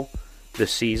Super Bowl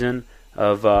this season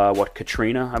of,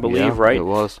 Katrina, I believe, right? It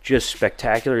was. Just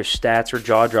spectacular. His stats are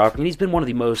jaw-dropping. He's been one of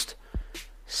the most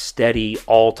steady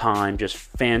all-time, just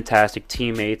fantastic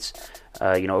teammates.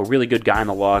 A really good guy in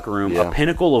the locker room. Yeah. A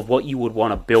pinnacle of what you would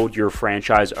want to build your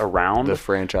franchise around. The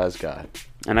franchise guy.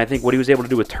 And I think what he was able to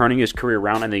do with turning his career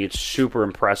around, I think it's super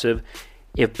impressive.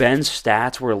 If Ben's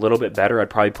stats were a little bit better, I'd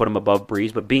probably put him above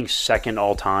Brees. But being second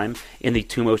all-time in the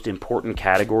two most important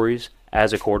categories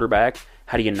as a quarterback,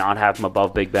 how do you not have him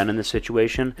above Big Ben in this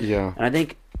situation? Yeah. And I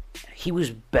think he was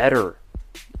better.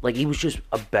 He was just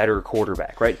a better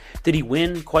quarterback, right? Did he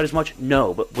win quite as much?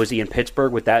 No. But was he in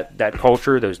Pittsburgh with that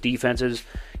culture, those defenses?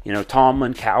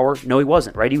 Tomlin, Cowher? No, he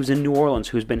wasn't, right? He was in New Orleans,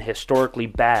 who's been historically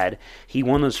bad. He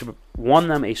won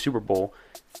them a Super Bowl,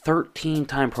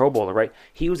 13-time Pro Bowler, right?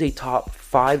 He was a top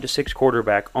 5 to 6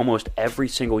 quarterback almost every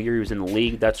single year he was in the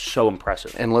league. That's so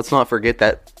impressive. And let's not forget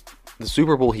that the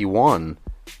Super Bowl he won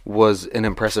was an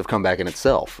impressive comeback in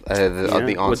itself. The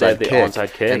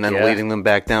onside kick, and then leading them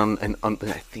back down, and I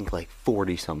think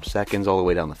 40-some seconds all the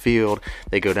way down the field.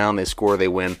 They go down, they score, they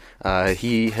win.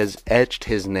 He has etched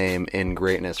his name in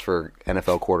greatness for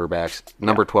NFL quarterbacks.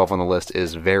 Number 12 on the list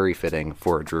is very fitting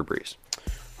for Drew Brees.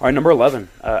 All right, number 11.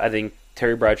 I think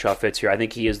Terry Bradshaw fits here. I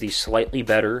think he is the slightly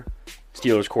better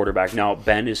Steelers quarterback. Now,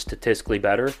 Ben is statistically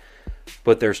better,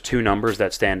 but there's two numbers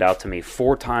that stand out to me.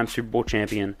 4-time Super Bowl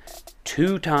champion,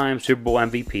 2-time Super Bowl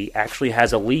MVP, actually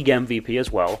has a league MVP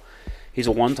as well. He's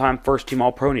a 1-time first-team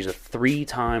All-Pro, and he's a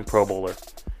 3-time Pro Bowler.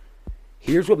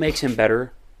 Here's what makes him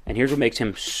better, and here's what makes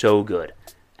him so good.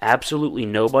 Absolutely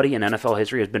nobody in NFL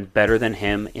history has been better than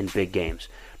him in big games.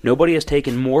 Nobody has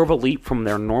taken more of a leap from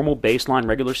their normal baseline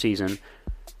regular season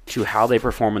to how they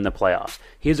perform in the playoffs.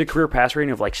 He has a career pass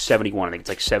rating of 71. I think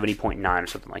it's 70.9 or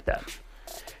something like that.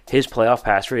 His playoff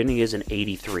pass rating is an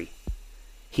 83.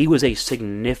 He was a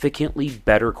significantly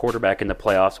better quarterback in the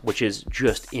playoffs, which is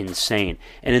just insane.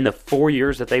 And in the 4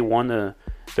 years that they won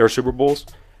their Super Bowls,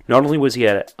 not only was he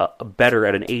at a better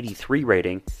at an 83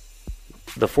 rating,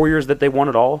 the 4 years that they won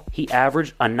it all, he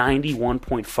averaged a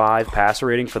 91.5 passer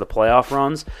rating for the playoff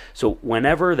runs. So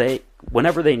whenever they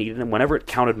needed him, whenever it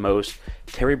counted most,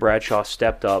 Terry Bradshaw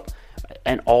stepped up,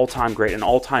 an all-time great, an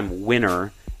all-time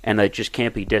winner, and that just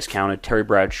can't be discounted. Terry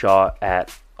Bradshaw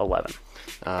at 11.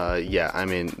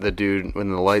 The dude, when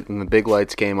the big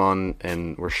lights came on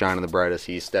and were shining the brightest,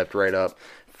 he stepped right up,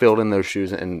 filled in those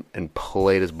shoes, and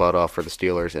played his butt off for the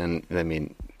Steelers.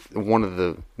 And one of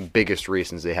the biggest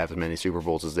reasons they have as many Super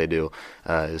Bowls as they do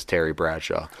is Terry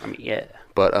Bradshaw. Yeah.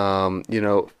 But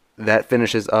that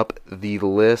finishes up the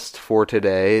list for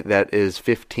today. That is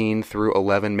 15 through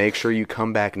 11. Make sure you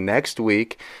come back next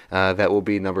week. That will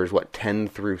be numbers, 10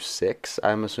 through 6,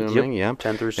 I'm assuming? Yep,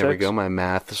 10 through 6. There we go. My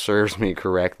math serves me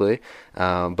correctly.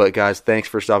 But, guys, thanks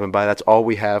for stopping by. That's all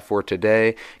we have for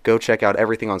today. Go check out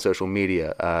everything on social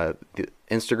media.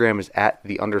 Instagram is at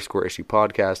 @the_issue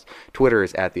podcast. Twitter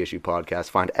is at the issue podcast.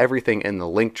 Find everything in the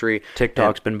link tree.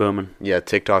 TikTok's been booming. Yeah,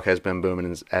 TikTok has been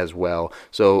booming as well.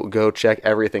 So go check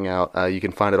everything out. You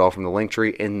can find it all from the link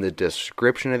tree in the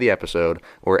description of the episode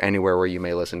or anywhere where you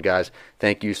may listen. Guys,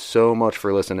 thank you so much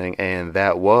for listening, and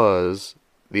that was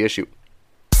The Issue.